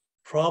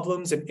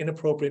 Problems and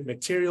inappropriate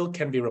material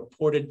can be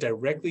reported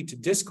directly to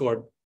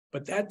Discord,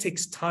 but that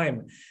takes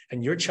time,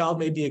 and your child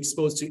may be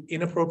exposed to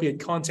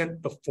inappropriate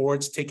content before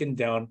it's taken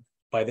down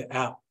by the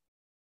app.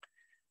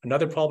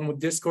 Another problem with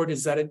Discord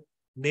is that it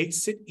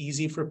makes it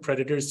easy for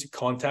predators to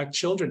contact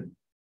children.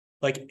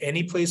 Like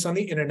any place on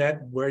the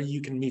internet where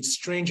you can meet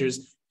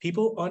strangers,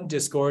 people on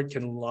Discord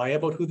can lie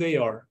about who they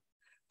are.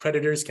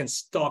 Predators can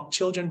stalk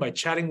children by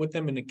chatting with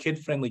them in a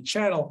kid-friendly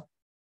channel,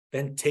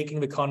 then taking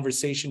the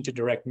conversation to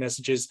direct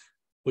messages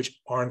which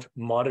aren't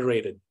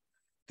moderated.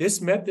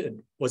 This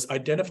method was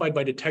identified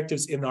by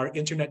detectives in our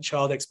Internet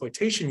Child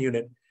Exploitation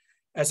Unit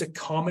as a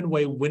common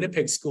way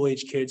Winnipeg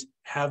school-age kids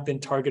have been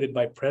targeted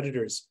by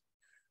predators.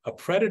 A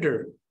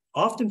predator,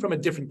 often from a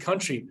different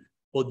country,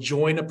 will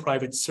join a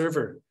private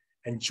server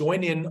and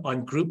join in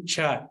on group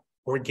chat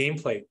or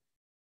gameplay,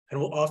 and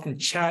will often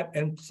chat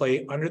and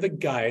play under the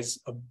guise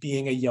of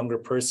being a younger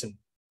person.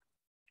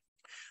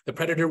 The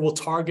predator will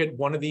target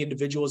one of the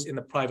individuals in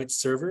the private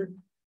server,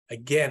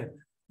 again,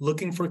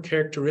 looking for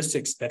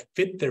characteristics that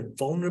fit their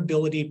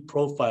vulnerability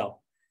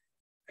profile.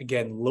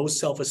 Again, low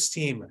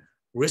self-esteem,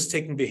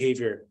 risk-taking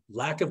behavior,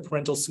 lack of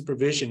parental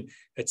supervision,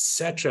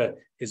 etc.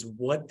 is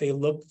what they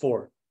look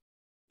for.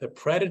 The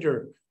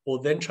predator will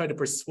then try to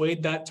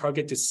persuade that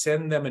target to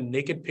send them a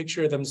naked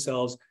picture of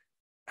themselves,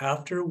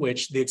 after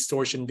which the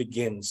extortion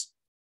begins.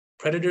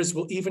 Predators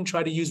will even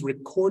try to use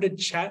recorded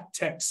chat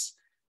texts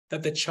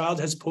that the child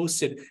has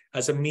posted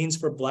as a means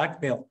for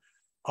blackmail.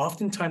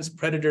 Oftentimes,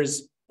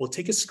 predators will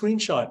take a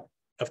screenshot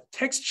of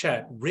text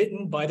chat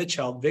written by the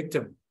child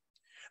victim.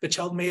 The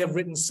child may have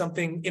written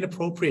something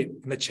inappropriate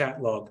in the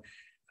chat log,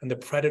 and the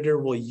predator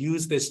will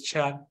use this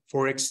chat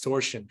for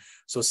extortion.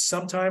 So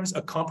sometimes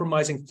a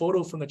compromising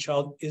photo from the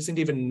child isn't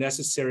even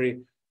necessary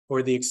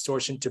for the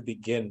extortion to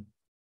begin.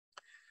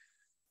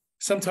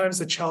 Sometimes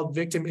the child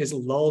victim is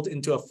lulled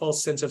into a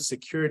false sense of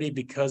security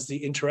because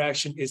the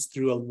interaction is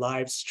through a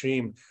live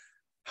stream.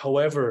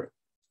 However,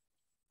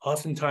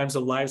 oftentimes a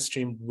live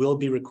stream will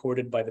be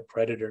recorded by the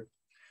predator.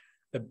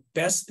 The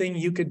best thing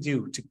you could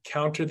do to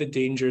counter the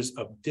dangers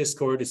of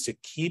Discord is to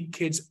keep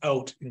kids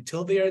out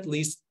until they are at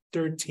least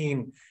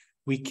 13.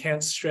 We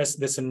can't stress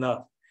this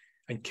enough,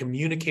 and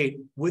communicate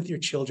with your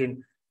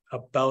children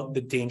about the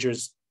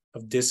dangers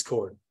of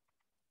Discord.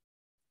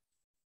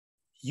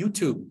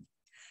 YouTube.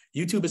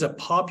 YouTube is a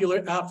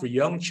popular app for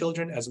young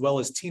children as well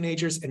as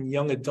teenagers and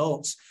young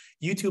adults.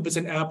 YouTube is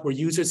an app where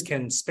users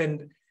can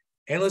spend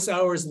endless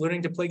hours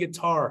learning to play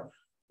guitar,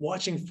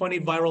 watching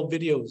funny viral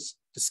videos,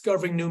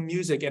 discovering new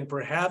music, and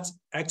perhaps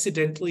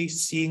accidentally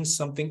seeing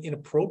something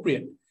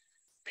inappropriate.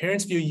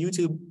 Parents view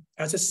YouTube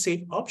as a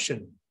safe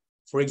option.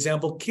 For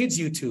example, kids'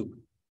 YouTube.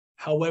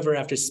 However,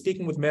 after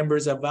speaking with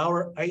members of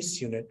our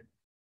ICE unit,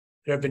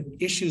 there have been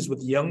issues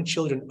with young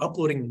children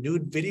uploading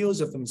nude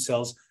videos of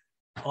themselves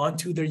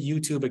onto their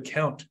YouTube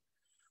account.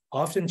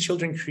 Often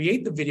children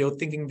create the video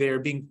thinking they are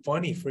being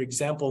funny, for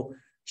example,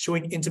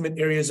 showing intimate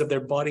areas of their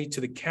body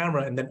to the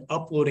camera and then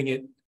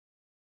uploading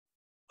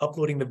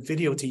the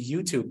video to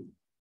YouTube.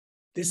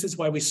 This is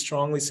why we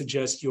strongly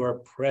suggest you are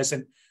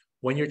present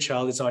when your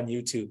child is on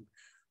YouTube.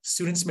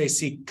 Students may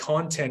see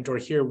content or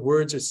hear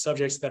words or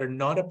subjects that are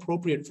not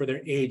appropriate for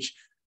their age,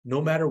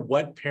 no matter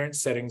what parent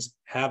settings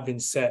have been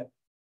set.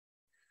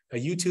 Now,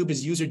 YouTube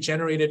is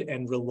user-generated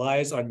and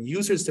relies on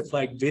users to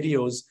flag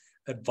videos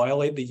that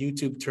violate the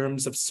YouTube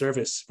terms of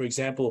service. For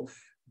example,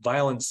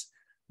 violence,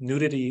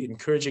 nudity,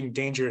 encouraging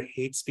danger,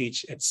 hate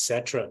speech,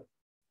 etc.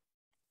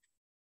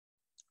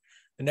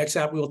 The next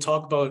app we will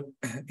talk about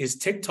is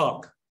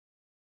TikTok.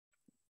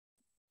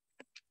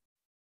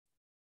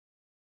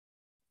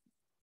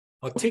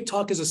 Well,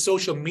 TikTok is a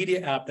social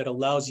media app that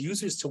allows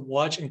users to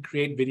watch and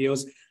create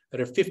videos that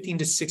are 15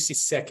 to 60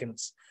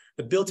 seconds.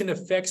 The built-in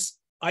effects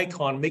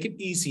icon make it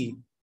easy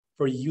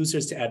for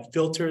users to add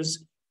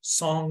filters,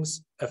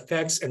 songs,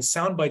 effects, and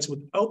sound bites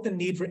without the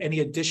need for any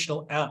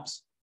additional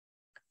apps.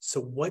 So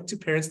what do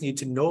parents need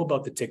to know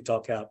about the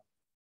TikTok app?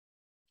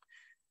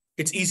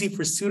 It's easy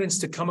for students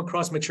to come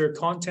across mature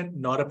content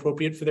not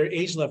appropriate for their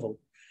age level.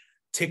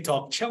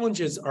 TikTok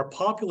challenges are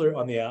popular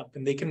on the app,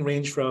 and they can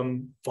range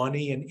from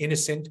funny and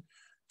innocent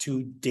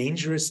to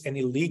dangerous and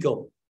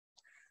illegal.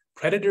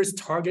 Predators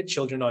target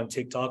children on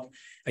TikTok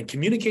and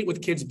communicate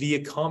with kids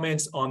via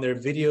comments on their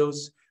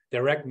videos,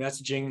 direct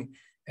messaging,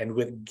 and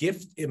with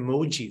gift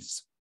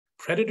emojis.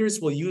 Predators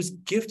will use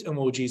gift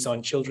emojis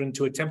on children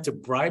to attempt to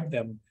bribe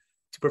them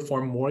to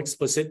perform more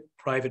explicit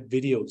private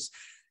videos.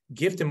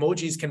 Gift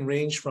emojis can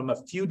range from a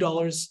few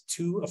dollars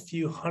to a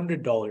few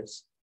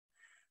 $100s.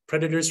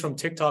 Predators from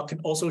TikTok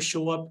can also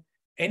show up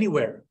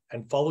anywhere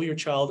and follow your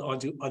child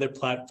onto other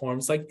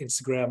platforms like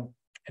Instagram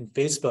and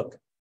Facebook.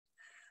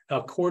 Now,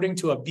 according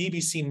to a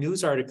BBC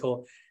News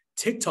article,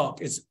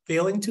 TikTok is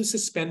failing to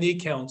suspend the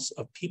accounts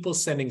of people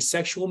sending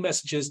sexual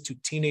messages to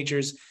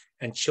teenagers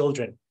and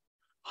children.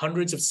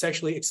 Hundreds of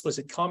sexually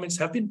explicit comments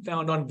have been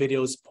found on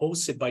videos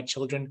posted by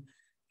children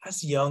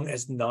as young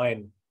as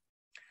 9.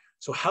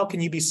 So how can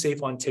you be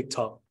safe on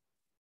TikTok?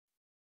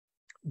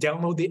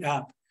 Download the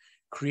app,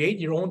 create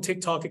your own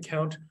TikTok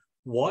account,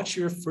 watch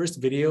your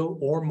first video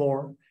or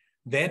more,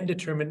 then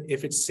determine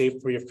if it's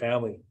safe for your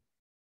family.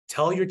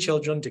 Tell your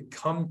children to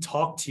come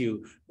talk to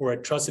you or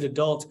a trusted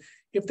adult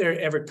if they're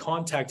ever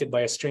contacted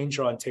by a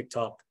stranger on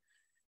TikTok.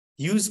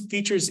 Use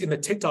features in the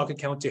TikTok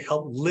account to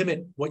help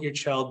limit what your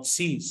child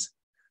sees.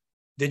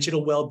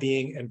 Digital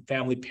well-being and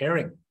family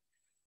pairing.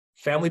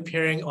 Family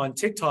pairing on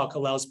TikTok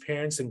allows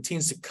parents and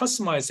teens to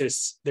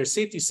customize their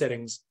safety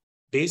settings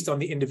based on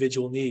the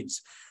individual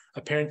needs.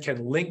 A parent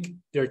can link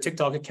their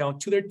TikTok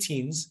account to their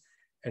teens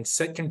and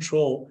set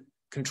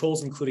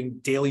controls, including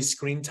daily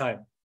screen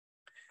time.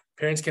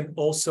 Parents can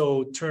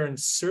also turn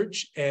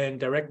search and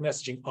direct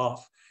messaging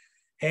off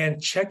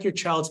and check your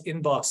child's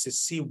inbox to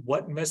see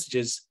what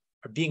messages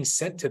are being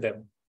sent to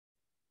them.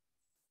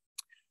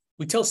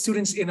 We tell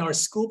students in our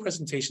school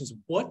presentations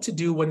what to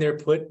do when they're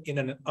put in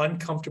an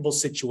uncomfortable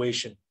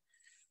situation.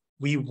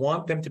 We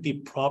want them to be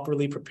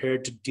properly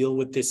prepared to deal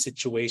with this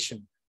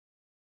situation.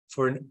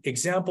 For an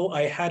example,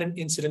 I had an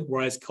incident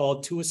where I was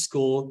called to a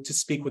school to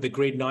speak with a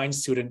grade 9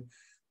 student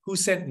who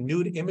sent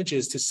nude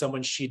images to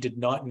someone she did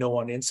not know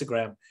on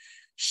Instagram.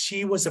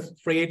 She was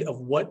afraid of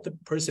what the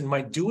person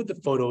might do with the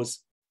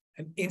photos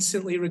and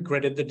instantly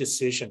regretted the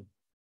decision.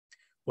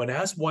 When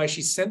asked why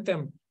she sent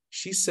them,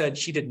 she said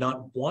she did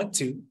not want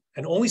to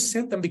and only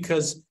sent them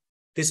because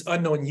this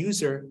unknown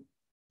user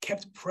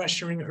kept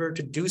pressuring her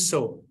to do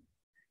so.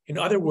 In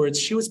other words,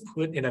 she was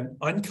put in an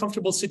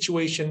uncomfortable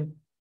situation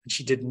and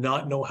she did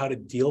not know how to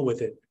deal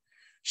with it.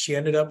 She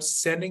ended up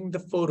sending the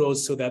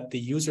photos so that the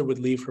user would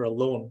leave her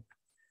alone.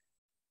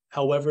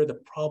 However, the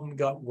problem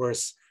got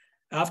worse.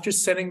 After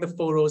sending the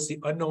photos, the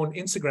unknown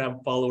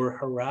Instagram follower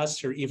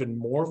harassed her even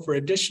more for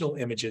additional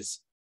images.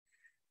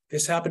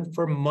 This happened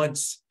for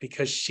months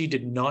because she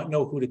did not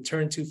know who to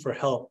turn to for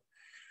help.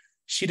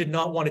 She did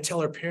not want to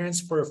tell her parents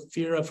for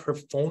fear of her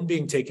phone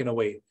being taken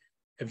away.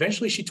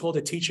 Eventually, she told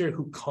a teacher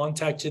who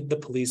contacted the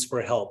police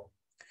for help.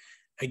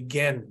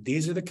 Again,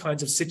 these are the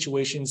kinds of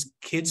situations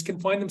kids can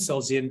find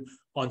themselves in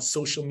on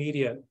social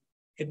media.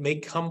 It may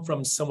come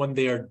from someone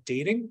they are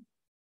dating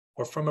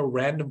or from a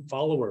random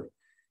follower.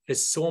 It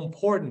is so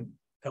important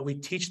that we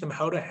teach them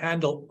how to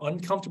handle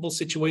uncomfortable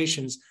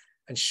situations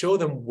and show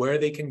them where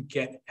they can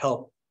get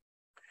help.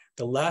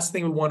 The last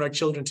thing we want our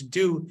children to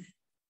do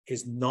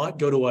is not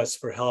go to us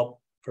for help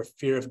for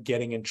fear of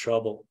getting in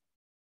trouble.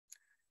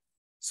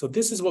 So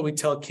this is what we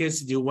tell kids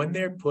to do when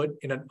they're put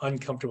in an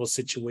uncomfortable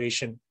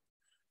situation.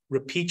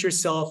 Repeat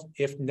yourself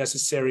if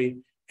necessary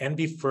and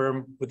be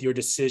firm with your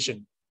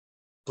decision.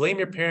 Blame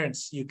your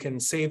parents. You can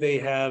say they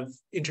have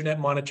internet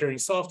monitoring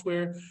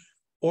software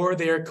or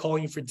they are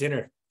calling you for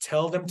dinner.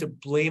 Tell them to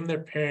blame their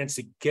parents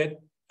to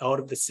get out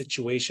of the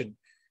situation.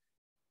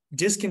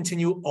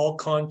 Discontinue all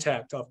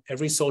contact of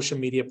every social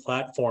media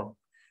platform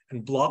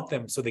and block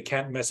them so they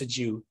can't message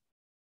you.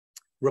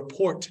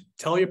 Report,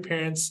 tell your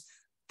parents,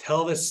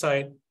 tell the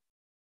site,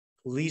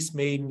 police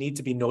may need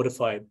to be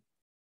notified.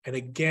 And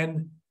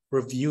again,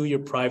 review your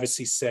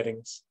privacy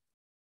settings.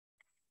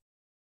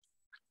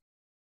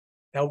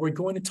 Now we're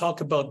going to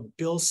talk about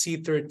Bill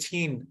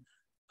C-13.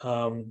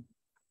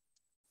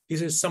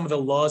 These are some of the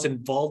laws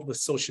involved with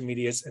social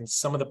medias and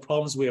some of the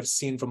problems we have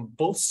seen from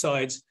both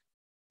sides,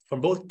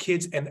 from both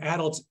kids and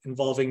adults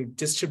involving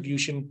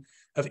distribution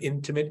of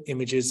intimate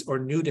images or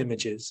nude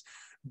images.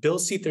 Bill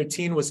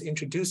C-13 was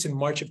introduced in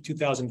March of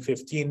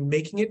 2015,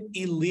 making it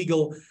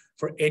illegal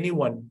for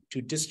anyone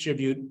to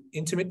distribute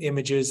intimate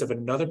images of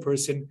another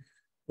person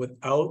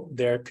without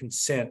their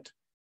consent.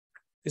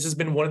 This has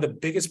been one of the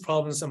biggest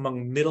problems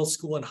among middle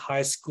school and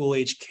high school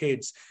age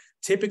kids.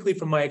 Typically,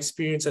 from my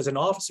experience as an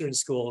officer in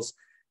schools,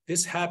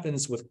 this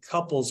happens with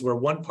couples where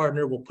one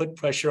partner will put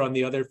pressure on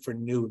the other for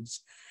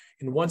nudes.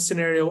 In one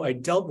scenario I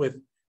dealt with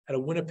at a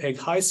Winnipeg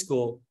high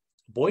school,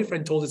 a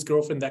boyfriend told his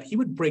girlfriend that he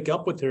would break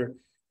up with her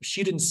if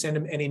she didn't send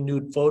him any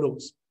nude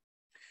photos.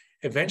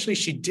 Eventually,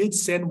 she did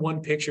send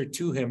one picture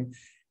to him,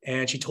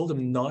 and she told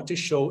him not to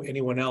show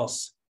anyone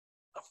else.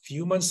 A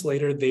few months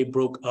later, they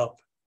broke up.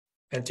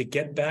 And to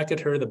get back at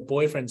her, the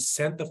boyfriend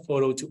sent the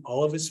photo to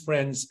all of his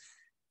friends,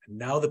 and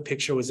now the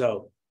picture was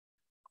out.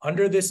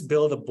 Under this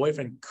bill, the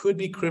boyfriend could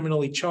be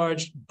criminally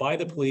charged by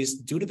the police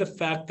due to the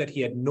fact that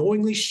he had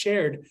knowingly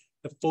shared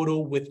the photo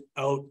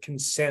without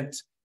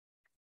consent.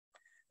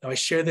 Now, I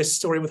share this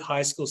story with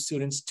high school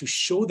students to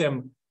show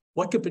them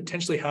what could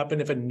potentially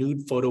happen if a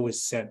nude photo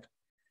is sent.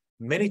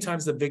 Many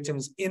times the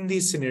victims in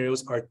these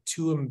scenarios are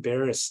too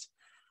embarrassed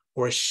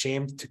or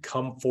ashamed to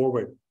come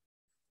forward.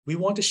 We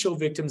want to show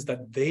victims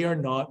that they are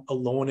not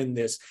alone in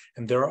this,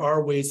 and there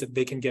are ways that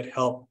they can get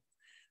help.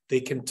 They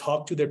can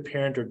talk to their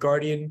parent or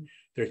guardian,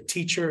 their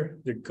teacher,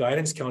 their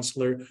guidance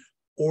counselor,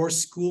 or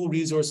school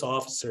resource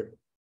officer.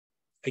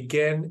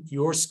 Again,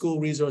 your school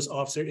resource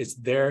officer is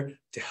there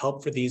to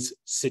help for these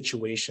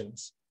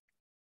situations.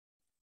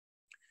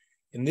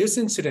 In this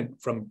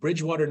incident from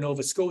Bridgewater,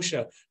 Nova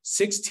Scotia,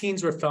 6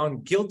 teens were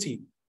found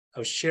guilty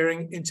of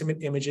sharing intimate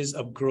images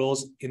of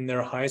girls in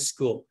their high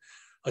school.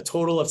 A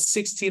total of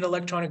 16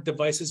 electronic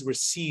devices were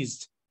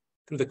seized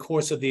through the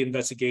course of the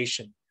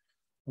investigation.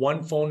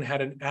 One phone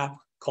had an app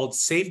called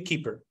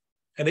Safekeeper,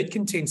 and it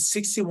contained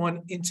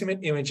 61 intimate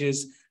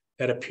images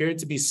that appeared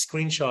to be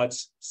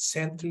screenshots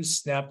sent through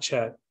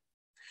Snapchat.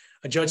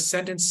 A judge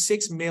sentenced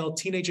 6 male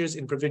teenagers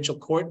in provincial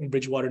court in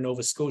Bridgewater,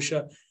 Nova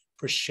Scotia,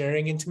 for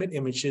sharing intimate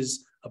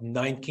images of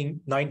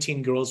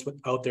 19 girls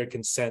without their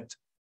consent.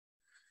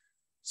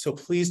 So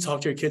please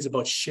talk to your kids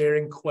about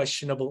sharing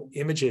questionable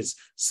images.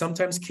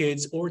 Sometimes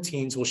kids or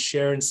teens will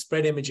share and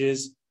spread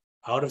images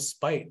out of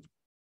spite.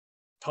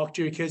 Talk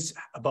to your kids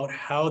about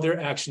how their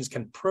actions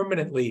can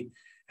permanently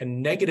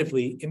and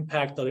negatively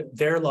impact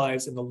their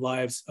lives and the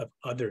lives of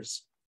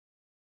others.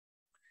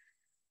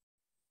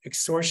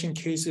 Extortion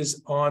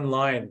cases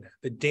online.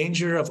 The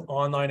danger of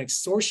online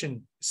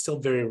extortion is still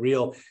very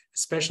real,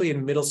 especially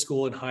in middle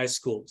school and high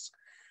schools.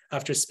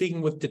 After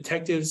speaking with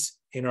detectives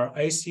in our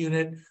ICE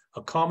unit,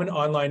 a common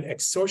online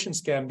extortion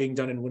scam being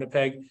done in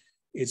Winnipeg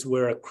is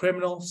where a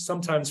criminal,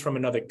 sometimes from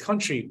another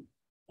country,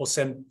 will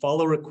send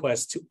follow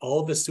requests to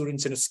all the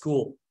students in a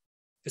school.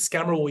 The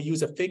scammer will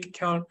use a fake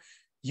account,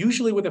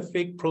 usually with a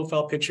fake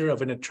profile picture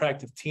of an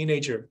attractive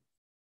teenager.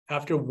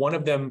 After one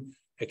of them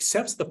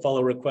accepts the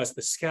follow request,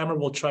 the scammer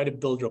will try to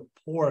build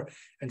rapport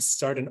and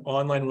start an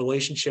online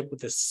relationship with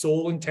the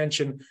sole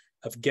intention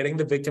of getting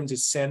the victim to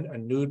send a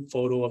nude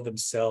photo of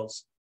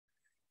themselves.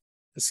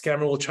 The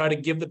scammer will try to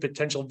give the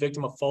potential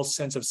victim a false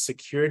sense of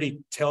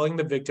security, telling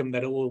the victim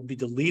that it will be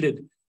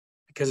deleted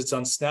because it's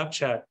on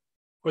Snapchat,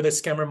 or the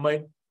scammer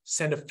might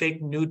send a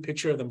fake nude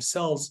picture of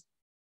themselves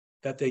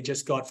that they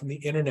just got from the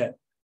internet.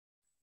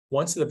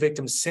 Once the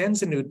victim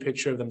sends a nude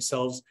picture of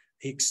themselves,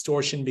 the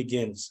extortion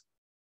begins.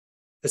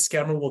 The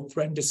scammer will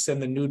threaten to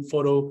send the nude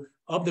photo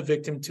of the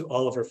victim to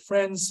all of her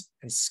friends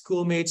and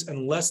schoolmates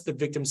unless the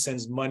victim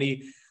sends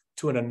money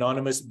to an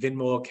anonymous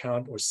Venmo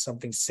account or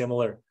something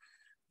similar.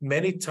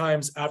 Many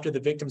times after the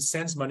victim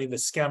sends money, the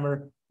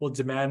scammer will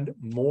demand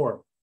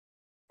more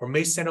or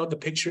may send out the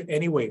picture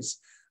anyways.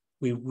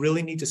 We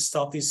really need to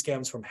stop these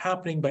scams from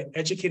happening by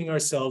educating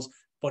ourselves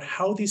about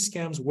how these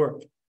scams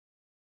work.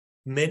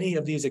 Many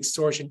of these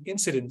extortion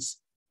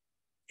incidents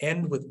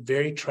end with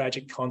very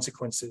tragic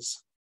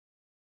consequences.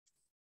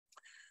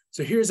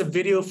 So here's a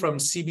video from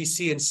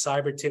CBC and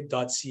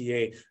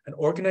cybertip.ca, an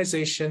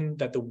organization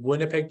that the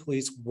Winnipeg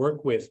Police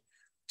work with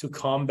to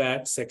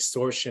combat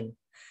sextortion.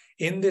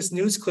 In this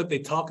news clip, they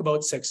talk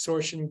about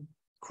sextortion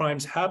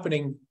crimes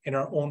happening in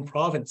our own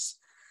province.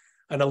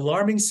 An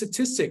alarming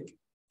statistic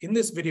in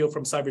this video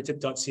from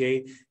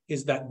cybertip.ca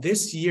is that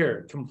this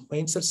year,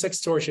 complaints of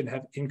sextortion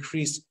have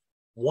increased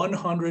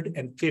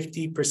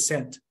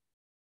 150%,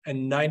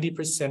 and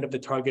 90% of the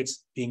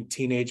targets being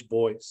teenage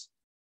boys.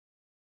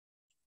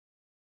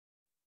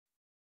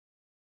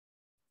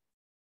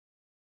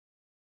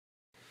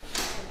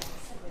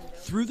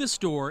 Through this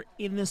door,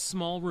 in this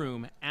small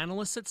room,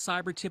 analysts at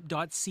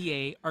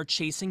cybertip.ca are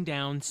chasing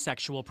down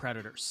sexual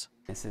predators.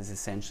 This is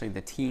essentially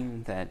the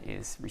team that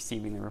is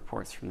receiving the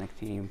reports from the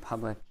Canadian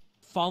public.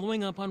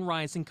 Following up on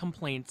rising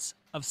complaints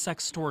of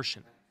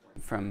sextortion.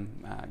 From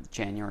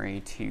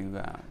January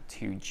to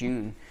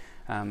June,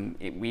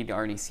 we'd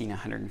already seen a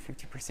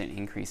 150%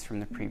 increase from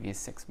the previous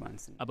 6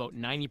 months. About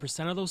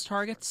 90% of those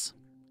targets,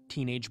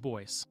 teenage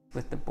boys.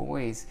 With the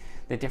boys,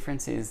 the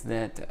difference is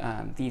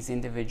that these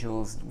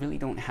individuals really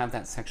don't have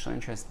that sexual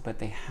interest, but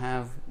they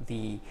have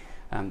the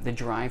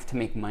drive to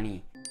make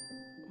money.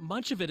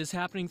 Much of it is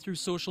happening through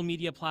social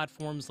media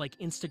platforms like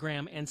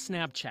Instagram and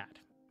Snapchat.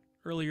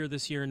 Earlier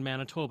this year in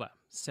Manitoba,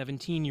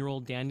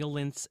 17-year-old Daniel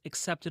Lintz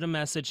accepted a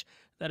message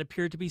that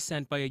appeared to be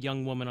sent by a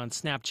young woman on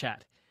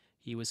Snapchat.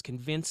 He was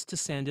convinced to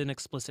send an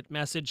explicit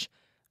message.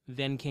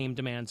 Then came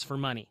demands for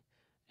money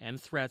and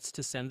threats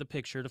to send the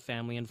picture to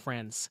family and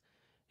friends.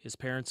 His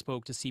parents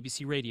spoke to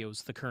CBC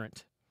Radio's The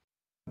Current.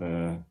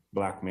 The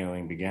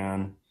blackmailing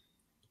began.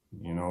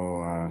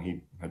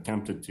 He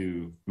attempted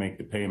to make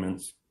the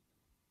payments,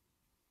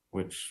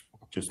 which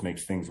just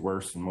makes things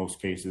worse in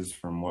most cases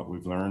from what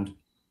we've learned.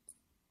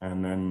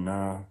 And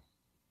then,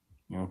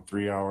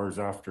 3 hours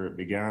after it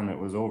began, it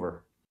was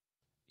over.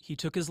 He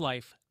took his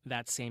life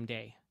that same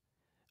day.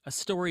 A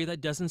story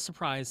that doesn't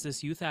surprise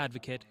this youth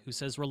advocate who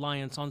says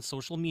reliance on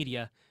social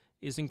media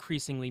is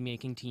increasingly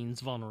making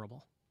teens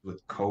vulnerable.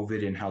 With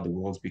COVID and how the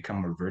world's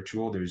become more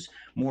virtual, there's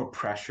more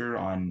pressure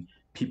on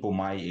people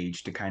my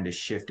age to kind of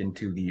shift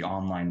into the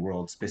online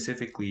world,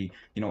 specifically,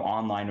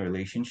 online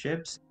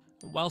relationships.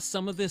 While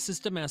some of this is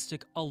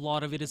domestic, a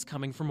lot of it is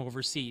coming from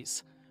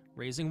overseas,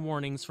 raising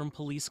warnings from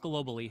police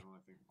globally,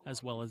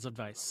 as well as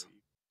advice.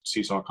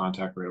 Seesaw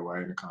contact right away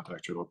and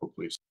contact your local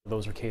police.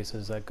 Those are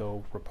cases that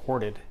go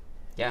reported.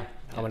 Yeah.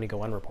 How many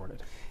go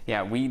unreported?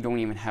 Yeah, we don't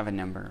even have a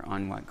number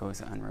on what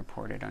goes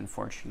unreported,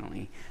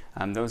 unfortunately.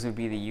 Those would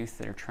be the youth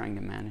that are trying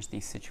to manage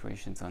these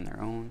situations on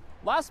their own.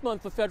 Last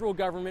month, the federal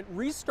government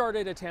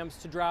restarted attempts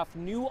to draft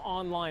new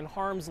online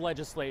harms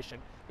legislation,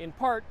 in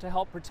part to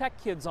help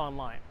protect kids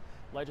online.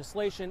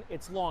 Legislation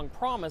it's long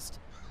promised,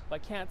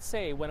 but can't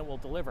say when it will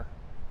deliver.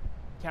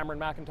 Cameron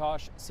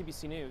McIntosh,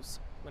 CBC News,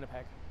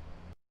 Winnipeg.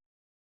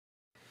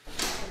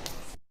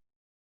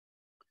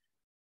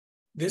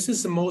 This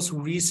is the most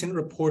recent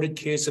reported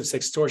case of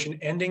sextortion,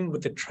 ending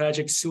with the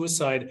tragic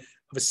suicide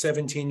of a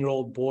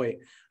 17-year-old boy.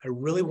 I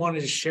really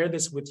wanted to share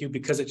this with you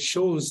because it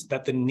shows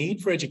that the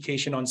need for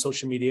education on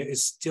social media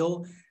is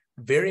still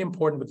very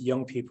important with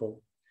young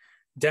people.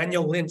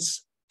 Daniel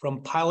Lintz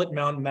from Pilot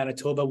Mountain,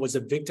 Manitoba, was a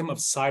victim of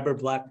cyber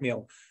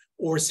blackmail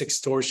or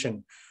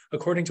sextortion.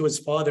 According to his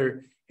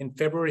father, in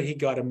February, he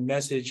got a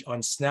message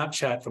on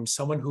Snapchat from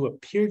someone who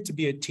appeared to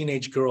be a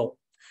teenage girl.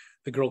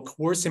 The girl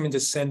coerced him into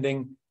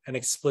sending an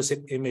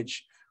explicit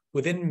image.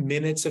 Within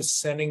minutes of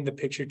sending the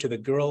picture to the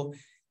girl,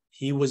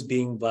 he was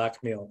being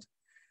blackmailed.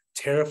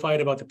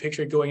 Terrified about the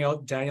picture going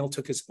out, Daniel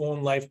took his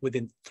own life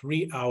within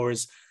 3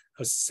 hours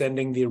of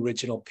sending the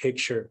original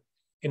picture.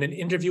 In an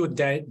interview with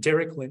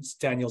Derek Lintz,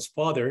 Daniel's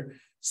father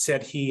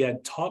said he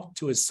had talked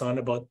to his son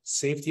about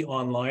safety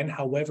online.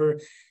 However,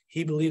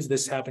 he believes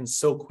this happened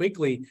so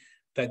quickly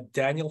that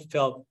Daniel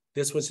felt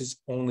this was his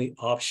only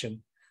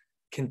option.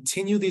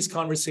 Continue these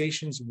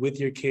conversations with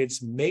your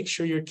kids. Make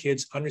sure your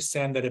kids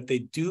understand that if they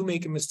do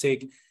make a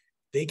mistake,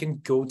 they can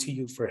go to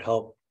you for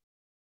help.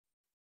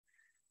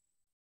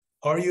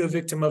 Are you a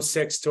victim of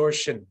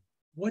sextortion?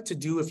 What to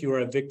do if you are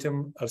a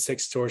victim of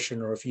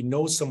sextortion or if you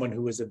know someone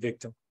who is a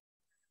victim?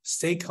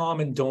 Stay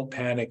calm and don't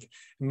panic.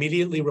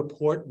 Immediately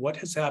report what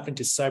has happened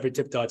to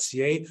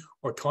cybertip.ca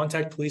or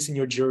contact police in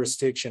your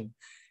jurisdiction.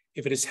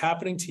 If it is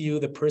happening to you,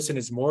 the person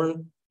is more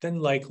than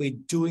likely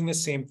doing the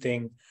same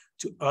thing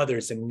to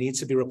others and needs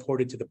to be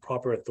reported to the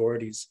proper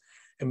authorities.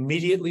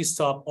 Immediately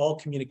stop all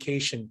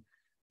communication.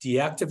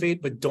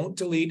 Deactivate, but don't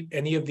delete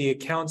any of the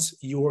accounts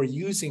you are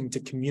using to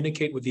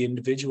communicate with the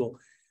individual.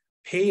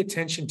 Pay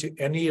attention to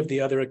any of the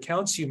other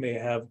accounts you may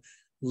have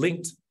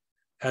linked,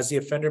 as the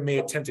offender may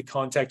attempt to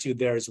contact you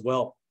there as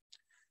well.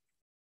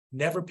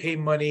 Never pay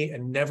money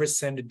and never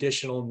send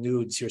additional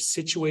nudes. Your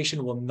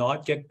situation will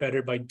not get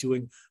better by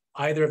doing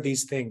either of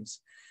these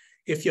things.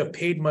 If you have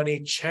paid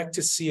money, check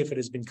to see if it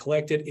has been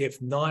collected. If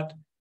not,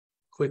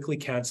 quickly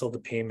cancel the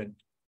payment.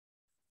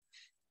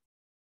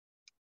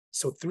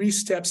 So 3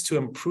 steps to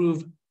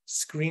improve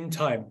screen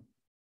time.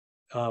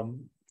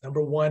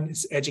 Number 1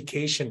 is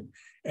education.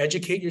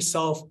 Educate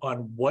yourself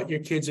on what your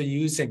kids are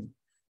using.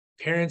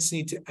 Parents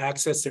need to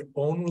access their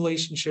own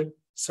relationship.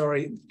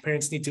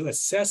 Parents need to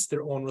assess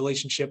their own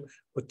relationship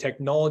with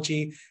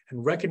technology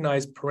and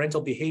recognize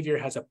parental behavior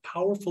has a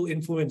powerful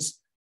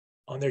influence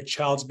on their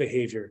child's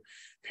behavior.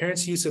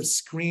 Parents' use of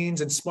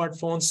screens and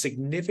smartphones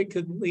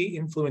significantly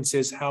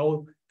influences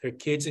how their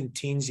kids and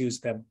teens use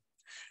them.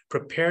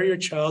 Prepare your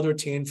child or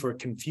teen for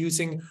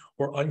confusing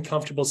or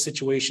uncomfortable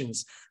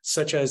situations,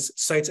 such as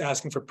sites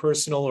asking for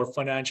personal or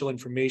financial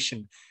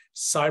information,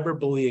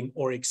 cyberbullying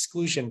or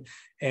exclusion,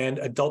 and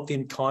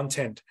adult-themed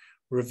content.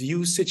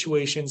 Review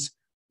situations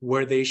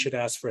where they should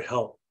ask for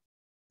help.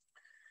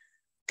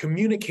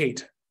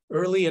 Communicate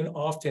early and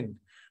often.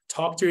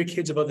 Talk to your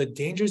kids about the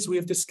dangers we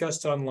have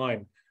discussed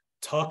online.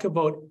 Talk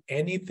about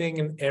anything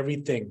and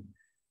everything,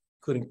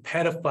 including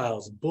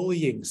pedophiles,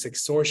 bullying,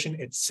 sextortion,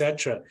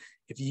 etc.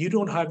 If you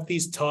don't have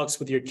these talks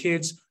with your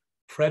kids,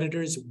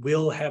 predators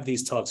will have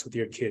these talks with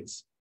your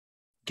kids.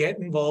 Get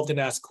involved and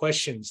ask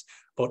questions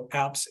about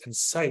apps and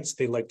sites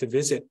they like to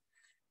visit.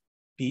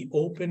 Be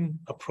open,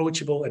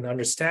 approachable, and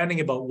understanding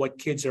about what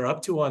kids are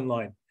up to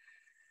online.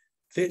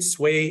 This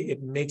way,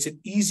 it makes it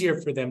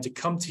easier for them to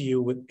come to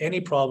you with any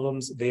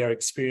problems they are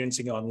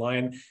experiencing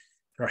online and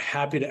are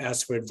happy to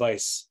ask for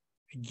advice.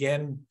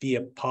 Again, be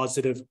a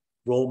positive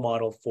role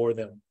model for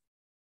them.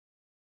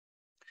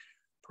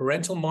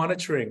 Parental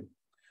monitoring.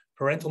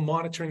 Parental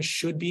monitoring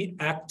should be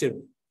active.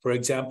 For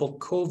example,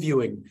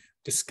 co-viewing,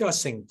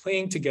 discussing,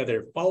 playing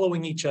together,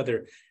 following each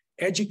other,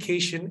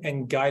 education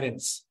and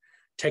guidance.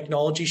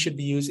 Technology should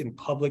be used in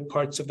public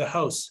parts of the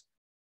house.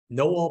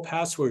 Know all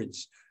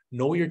passwords.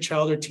 Know your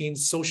child or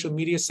teen's social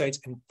media sites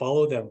and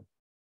follow them.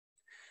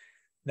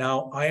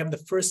 Now, I am the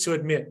first to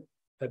admit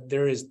that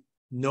there is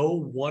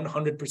no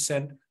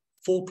 100%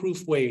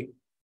 foolproof way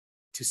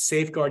to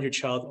safeguard your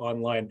child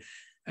online.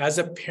 As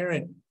a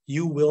parent,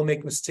 you will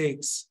make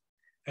mistakes,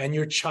 and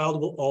your child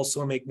will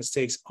also make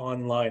mistakes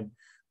online.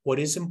 What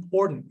is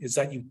important is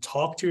that you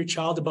talk to your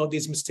child about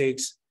these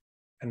mistakes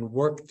and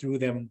work through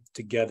them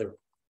together.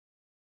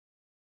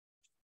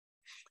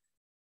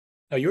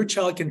 Now, your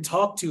child can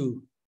talk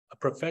to a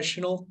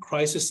professional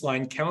crisis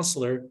line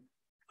counselor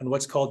on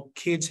what's called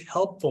Kids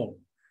Help Phone.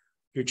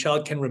 Your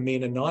child can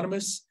remain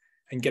anonymous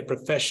and get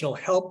professional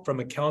help from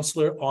a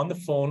counselor on the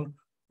phone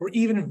or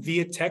even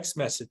via text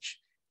message.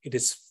 It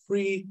is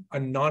free,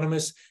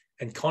 anonymous,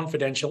 and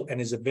confidential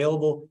and is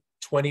available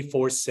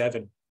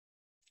 24/7.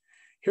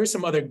 Here are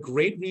some other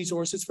great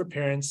resources for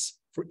parents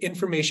for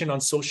information on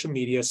social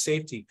media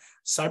safety.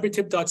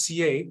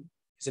 Cybertip.ca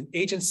is an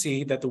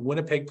agency that the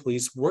Winnipeg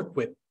Police work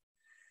with.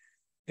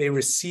 They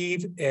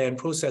receive and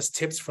process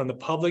tips from the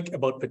public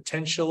about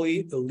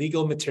potentially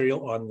illegal material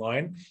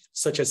online,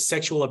 such as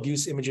sexual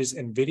abuse images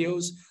and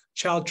videos,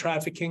 child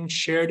trafficking,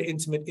 shared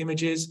intimate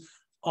images,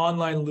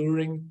 online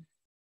luring,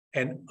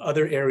 and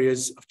other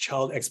areas of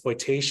child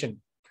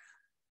exploitation.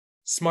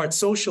 Smart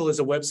Social is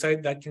a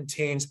website that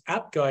contains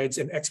app guides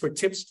and expert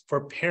tips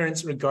for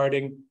parents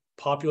regarding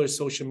popular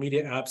social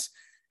media apps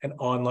and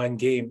online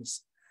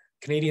games.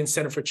 Canadian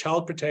Centre for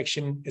Child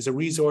Protection is a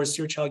resource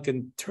your child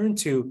can turn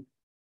to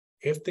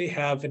if they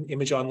have an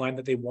image online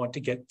that they want to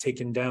get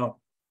taken down.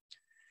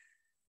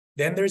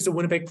 Then there's the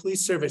Winnipeg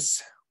Police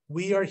Service.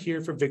 We are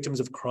here for victims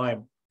of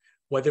crime,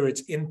 whether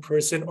it's in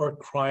person or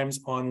crimes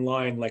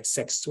online like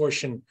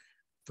sextortion,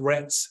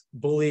 threats,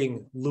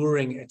 bullying,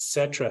 luring,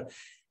 etc.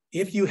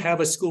 If you have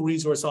a school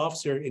resource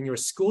officer in your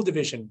school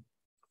division,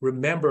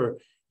 remember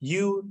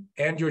you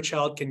and your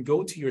child can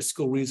go to your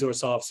school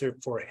resource officer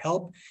for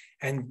help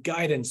and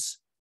guidance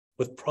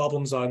with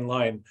problems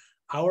online.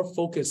 Our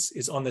focus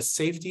is on the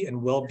safety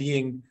and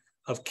well-being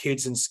of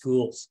kids in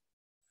schools.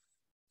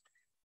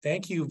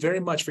 Thank you very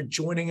much for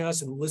joining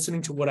us and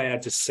listening to what I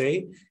had to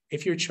say.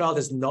 If your child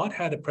has not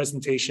had a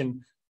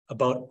presentation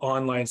about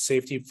online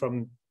safety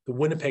from the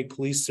Winnipeg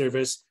Police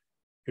Service,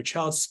 your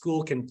child's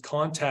school can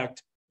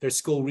contact their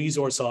school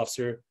resource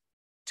officer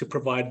to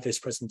provide this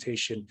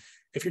presentation.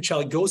 If your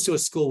child goes to a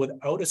school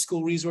without a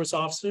school resource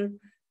officer,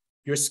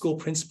 your school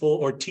principal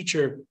or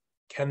teacher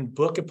can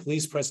book a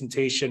police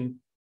presentation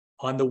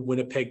on the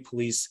Winnipeg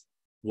Police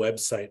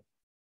website.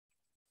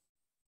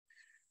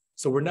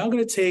 So we're now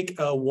going to take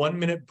a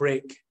 1-minute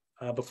break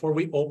before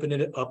we open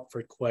it up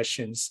for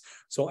questions.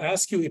 So I'll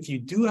ask you if you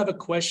do have a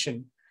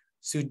question,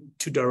 so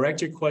to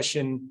direct your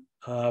question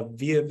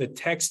via the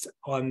text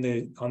on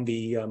the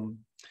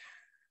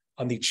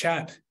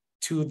chat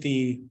to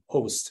the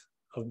host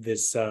of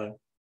this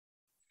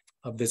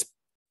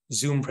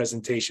Zoom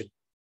presentation.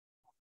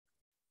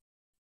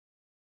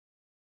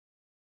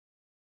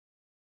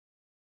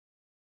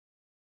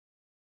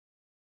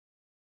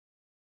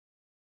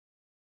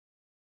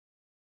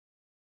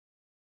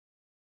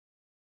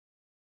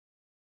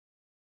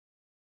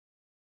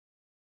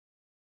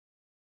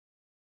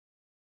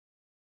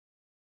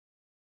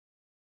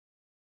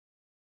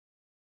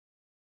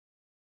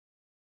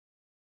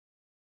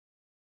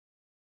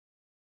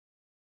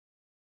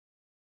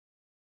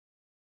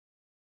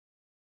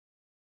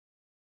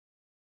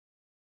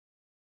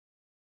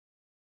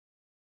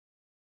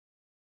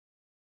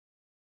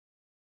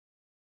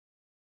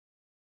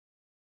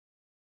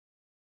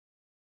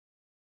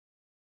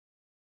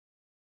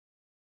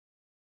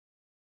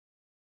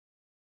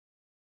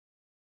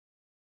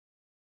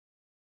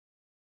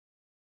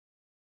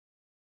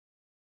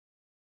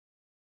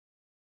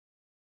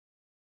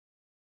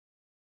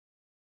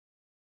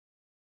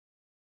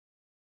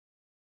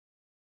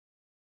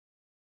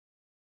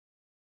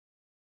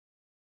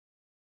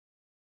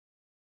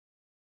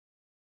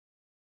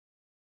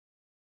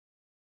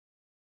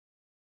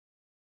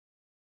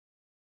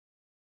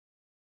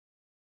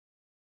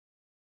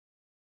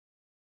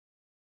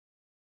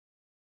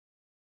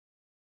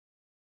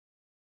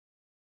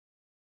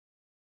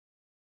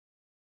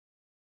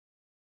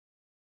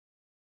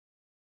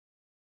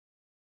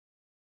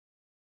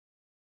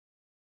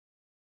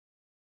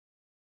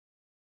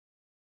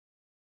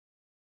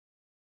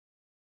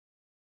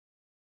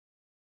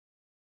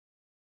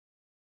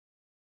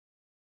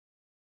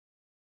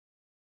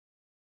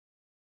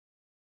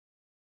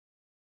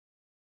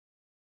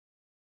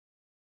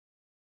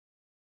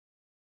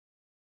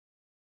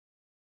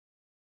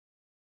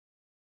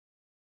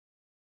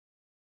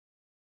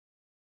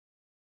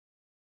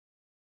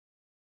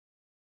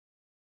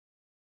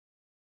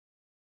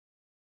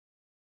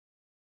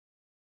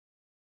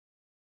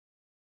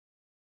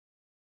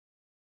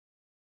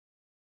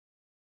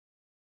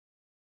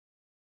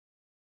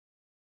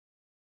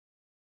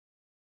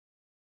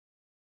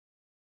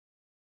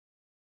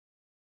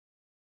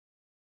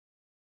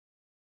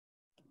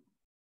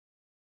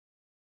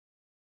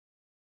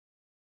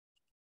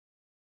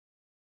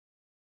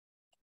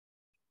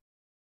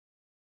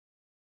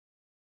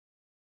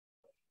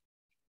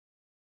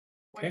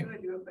 What do I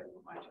do if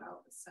my child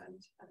is sent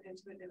an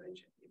intimate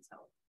image and needs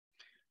help?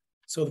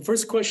 So the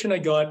first question I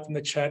got from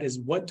the chat is,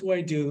 what do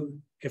I do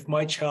if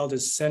my child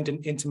is sent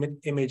an intimate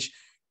image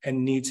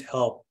and needs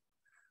help?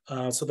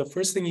 So the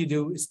first thing you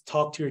do is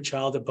talk to your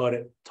child about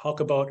it. Talk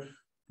about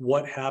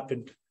what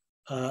happened.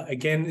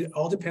 Again, it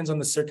all depends on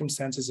the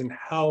circumstances and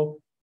how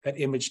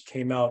that image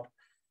came out.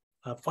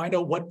 Find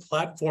out what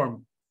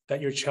platform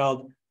that your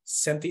child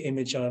sent the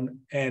image on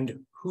and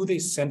who they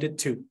sent it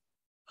to.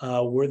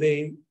 Were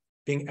they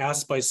being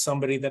asked by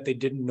somebody that they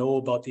didn't know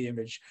about the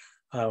image?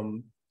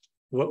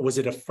 What was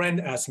it, a friend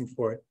asking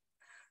for it?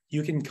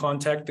 You can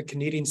contact the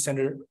Canadian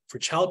Centre for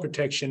Child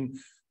Protection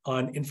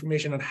on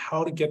information on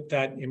how to get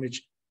that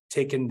image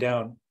taken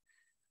down.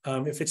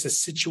 If it's a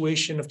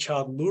situation of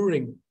child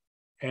luring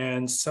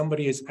and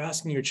somebody is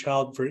asking your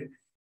child for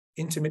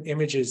intimate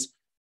images,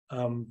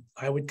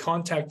 I would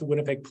contact the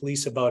Winnipeg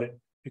Police about it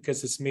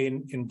because this may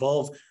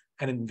involve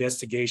an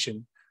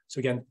investigation. So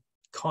again,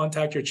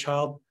 contact your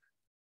child,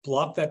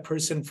 block that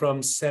person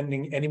from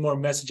sending any more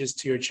messages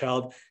to your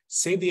child,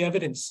 save the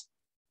evidence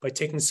by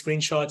taking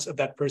screenshots of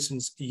that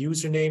person's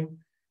username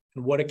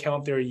and what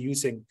account they're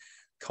using.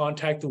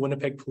 contact the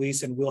Winnipeg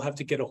Police and we'll have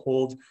to get a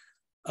hold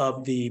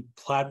of the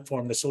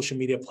platform, the social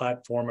media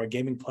platform or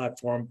gaming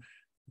platform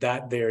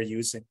that they're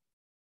using.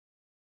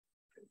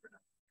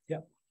 Yeah.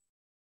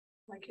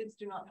 My kids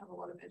do not have a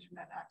lot of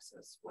internet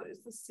access. What is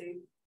a safe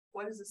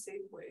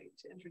way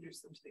to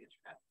introduce them to the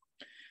internet?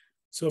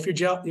 So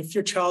if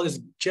your child is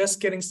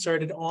just getting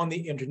started on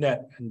the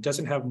internet and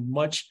doesn't have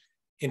much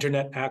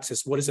internet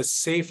access, what is a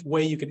safe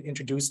way you can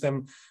introduce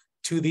them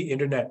to the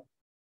internet?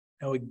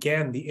 Now,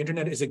 again, the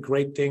internet is a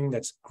great thing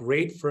that's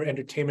great for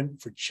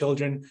entertainment for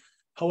children.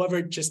 However,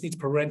 it just needs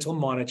parental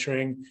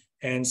monitoring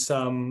and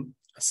some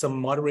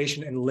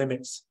moderation and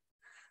limits.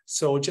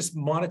 So just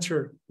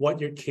monitor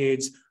what your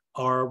kids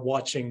are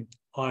watching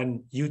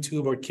on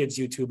YouTube or kids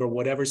YouTube or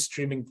whatever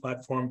streaming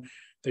platform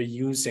they're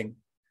using.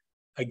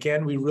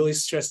 Again, we really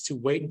stress to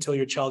wait until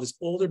your child is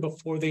older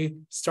before they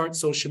start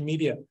social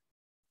media.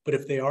 But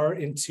if they are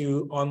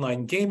into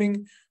online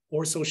gaming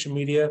or social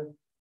media,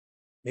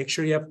 make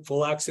sure you have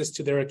full access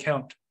to their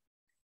account.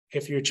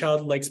 If your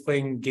child likes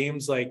playing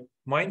games like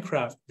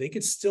Minecraft, they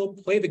could still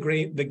play the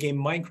game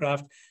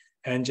Minecraft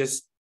and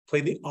just play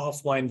the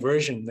offline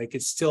version. They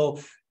could still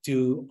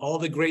do all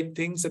the great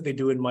things that they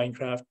do in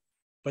Minecraft,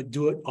 but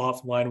do it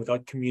offline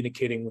without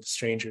communicating with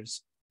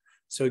strangers.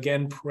 So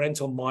again,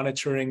 parental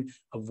monitoring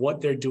of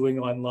what they're doing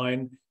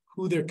online,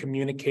 who they're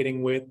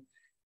communicating with,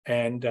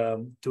 and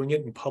doing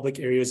it in public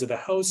areas of the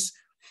house,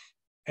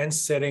 and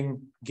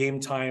setting game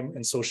time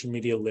and social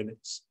media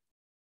limits.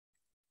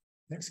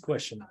 Next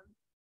question.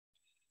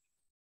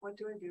 What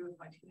do I do if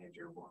my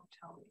teenager won't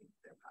tell me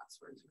their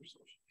passwords for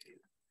social media?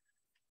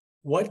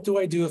 What do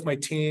I do if my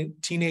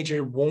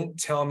teenager won't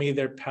tell me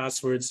their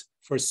passwords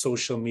for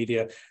social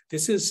media?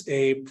 This is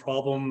a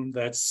problem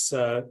that's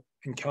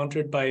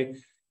encountered by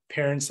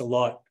parents a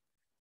lot.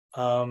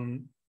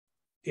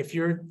 If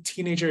your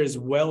teenager is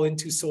well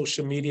into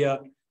social media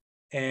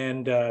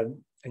and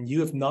you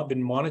have not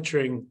been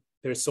monitoring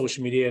their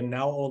social media and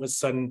now all of a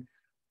sudden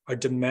are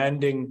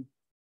demanding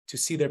to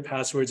see their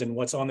passwords and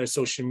what's on their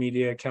social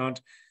media account,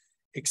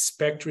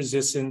 expect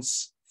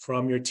resistance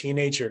from your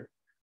teenager.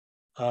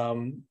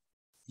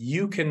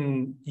 You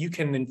can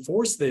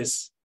enforce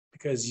this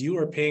because you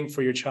are paying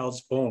for your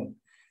child's phone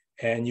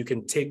and you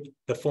can take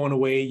the phone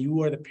away.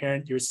 You are the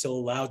parent, you're still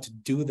allowed to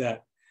do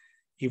that,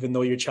 even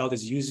though your child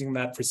is using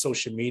that for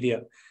social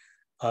media.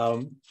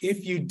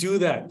 If you do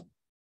that,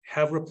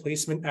 have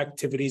replacement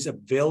activities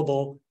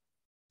available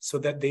so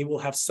that they will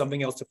have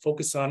something else to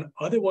focus on.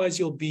 Otherwise,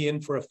 you'll be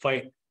in for a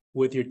fight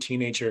with your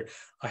teenager.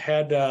 I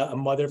had a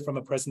mother from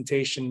a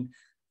presentation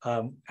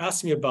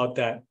ask me about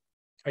that.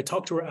 I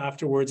talked to her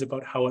afterwards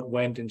about how it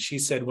went, and she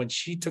said when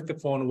she took the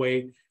phone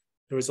away,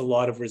 there was a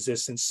lot of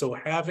resistance. So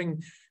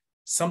having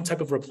some type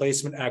of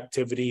replacement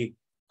activity,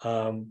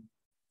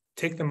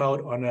 take them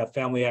out on a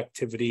family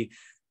activity,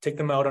 take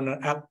them out on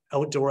an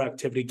outdoor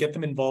activity, get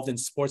them involved in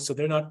sports so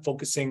they're not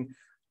focusing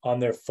on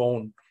their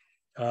phone.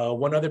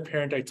 One other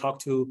parent I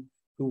talked to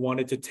who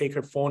wanted to take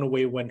her phone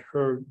away when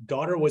her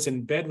daughter was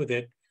in bed with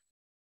it,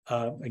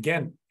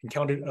 again,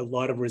 encountered a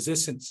lot of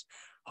resistance.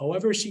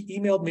 However, she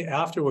emailed me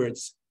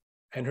afterwards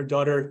and her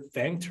daughter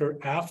thanked her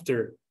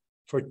after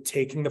for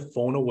taking the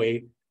phone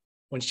away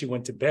when she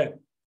went to bed.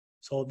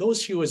 So although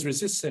she was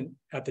resistant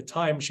at the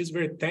time, she's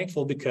very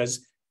thankful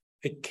because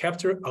it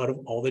kept her out of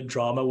all the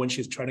drama when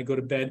she was trying to go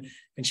to bed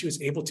and she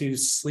was able to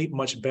sleep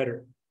much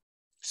better.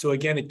 So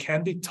again, it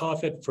can be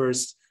tough at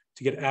first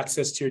to get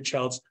access to your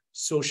child's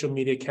social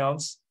media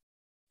accounts,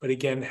 but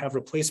again, have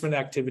replacement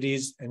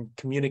activities and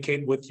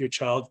communicate with your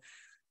child,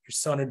 your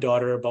son or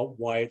daughter about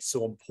why it's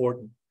so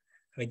important.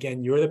 And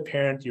again, you're the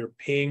parent, you're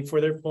paying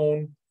for their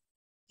phone.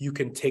 You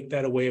can take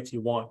that away if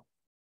you want.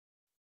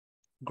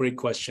 Great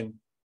question.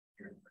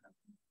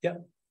 Yeah.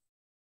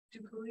 Do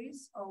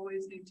police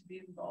always need to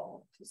be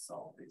involved to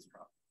solve these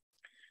problems?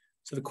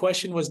 So the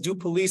question was, do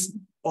police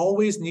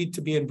always need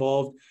to be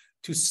involved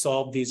to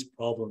solve these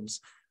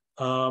problems?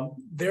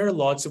 There are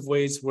lots of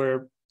ways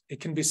where it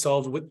can be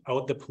solved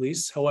without the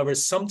police. However,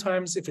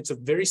 sometimes if it's a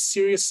very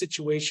serious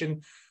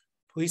situation,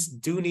 police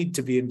do need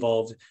to be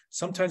involved.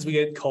 Sometimes we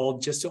get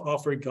called just to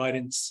offer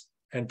guidance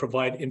and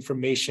provide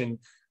information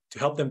to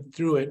help them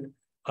through it.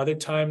 Other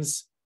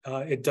times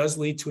it does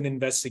lead to an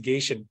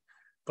investigation.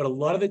 But a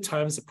lot of the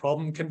times the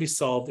problem can be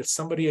solved if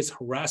somebody is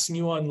harassing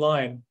you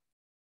online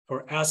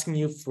or asking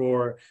you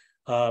for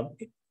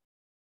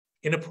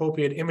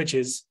inappropriate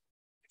images.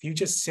 If you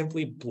just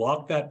simply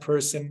block that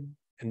person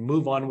and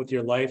move on with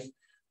your life,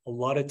 a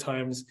lot of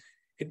times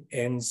it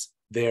ends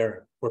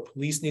there. Where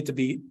police need to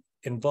be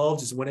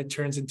involved is when it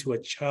turns into a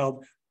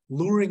child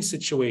luring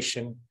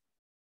situation.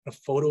 A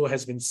photo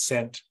has been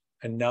sent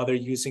and now they're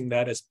using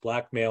that as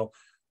blackmail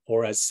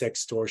or as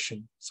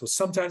sextortion. So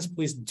sometimes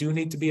police do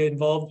need to be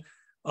involved.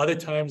 Other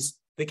times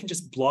they can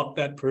just block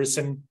that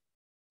person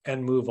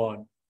and move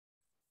on.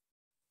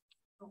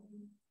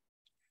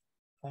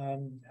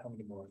 How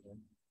many more?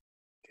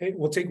 Okay,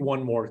 we'll take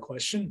one more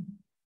question.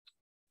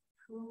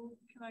 Who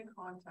can I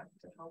contact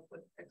to help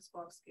with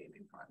Xbox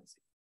gaming privacy?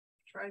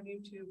 Tried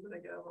YouTube, but I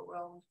get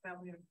overwhelmed.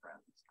 Family and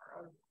friends are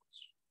out of the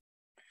question.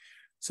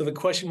 So the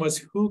question was,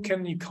 who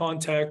can you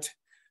contact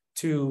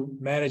to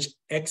manage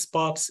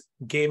Xbox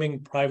gaming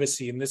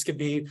privacy? And this could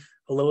be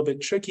a little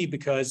bit tricky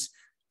because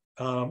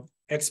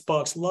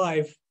Xbox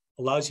Live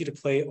allows you to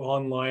play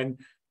online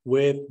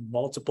with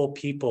multiple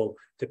people,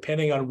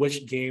 depending on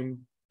which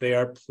game they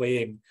are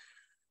playing.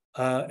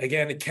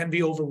 Again, it can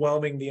be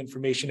overwhelming, the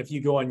information. If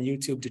you go on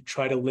YouTube to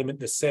try to limit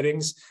the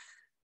settings,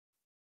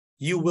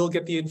 you will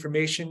get the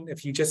information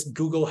if you just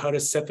Google how to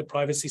set the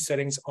privacy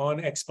settings on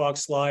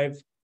Xbox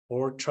Live,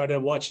 or try to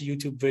watch a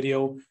YouTube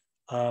video,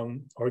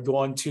 or go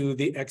on to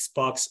the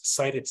Xbox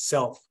site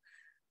itself.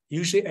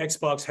 Usually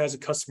Xbox has a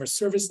customer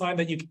service line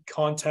that you can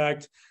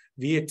contact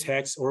via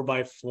text or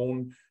by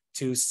phone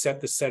to set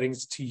the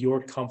settings to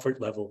your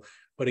comfort level.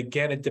 But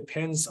again, it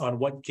depends on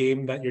what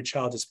game that your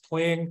child is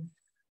playing,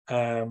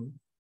 and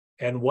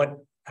what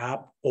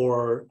app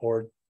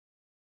or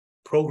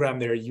program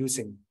they're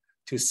using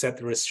to set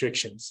the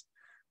restrictions.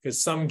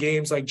 Because some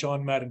games like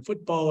John Madden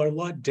Football are a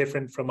lot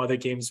different from other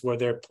games where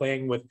they're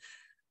playing with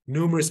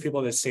numerous people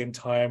at the same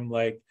time,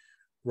 like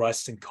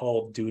Rust and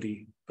Call of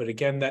Duty. But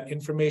again, that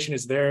information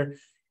is there.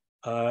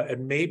 It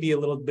may be a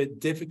little bit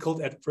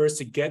difficult at first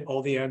to get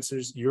all the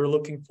answers you're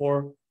looking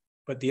for,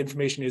 but the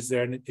information is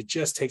there, and it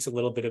just takes a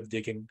little bit of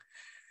digging.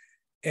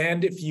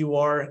 And if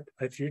your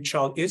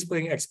child is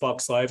playing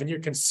Xbox Live and you're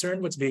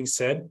concerned what's being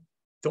said,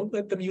 don't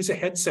let them use a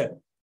headset.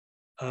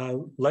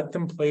 Let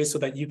them play so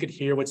that you could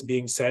hear what's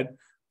being said.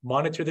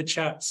 Monitor the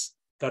chats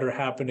that are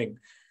happening.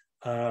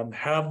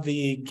 Have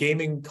the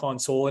gaming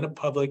console in a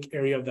public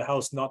area of the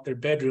house, not their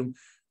bedroom,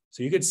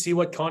 so you could see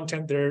what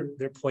content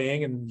they're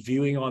playing and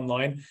viewing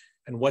online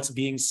and what's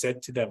being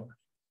said to them.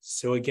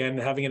 So again,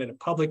 having it in a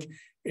public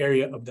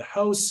area of the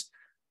house,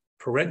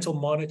 parental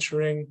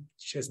monitoring,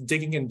 just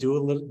digging and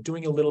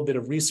doing a little bit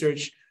of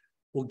research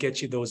will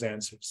get you those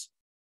answers.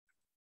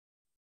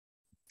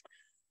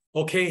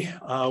 Okay,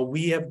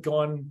 we have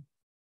gone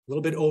a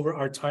little bit over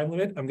our time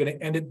limit. I'm going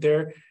to end it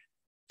there.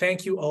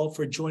 Thank you all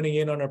for joining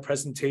in on our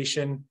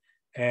presentation,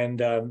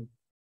 and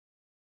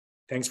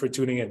thanks for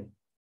tuning in.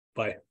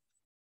 Bye.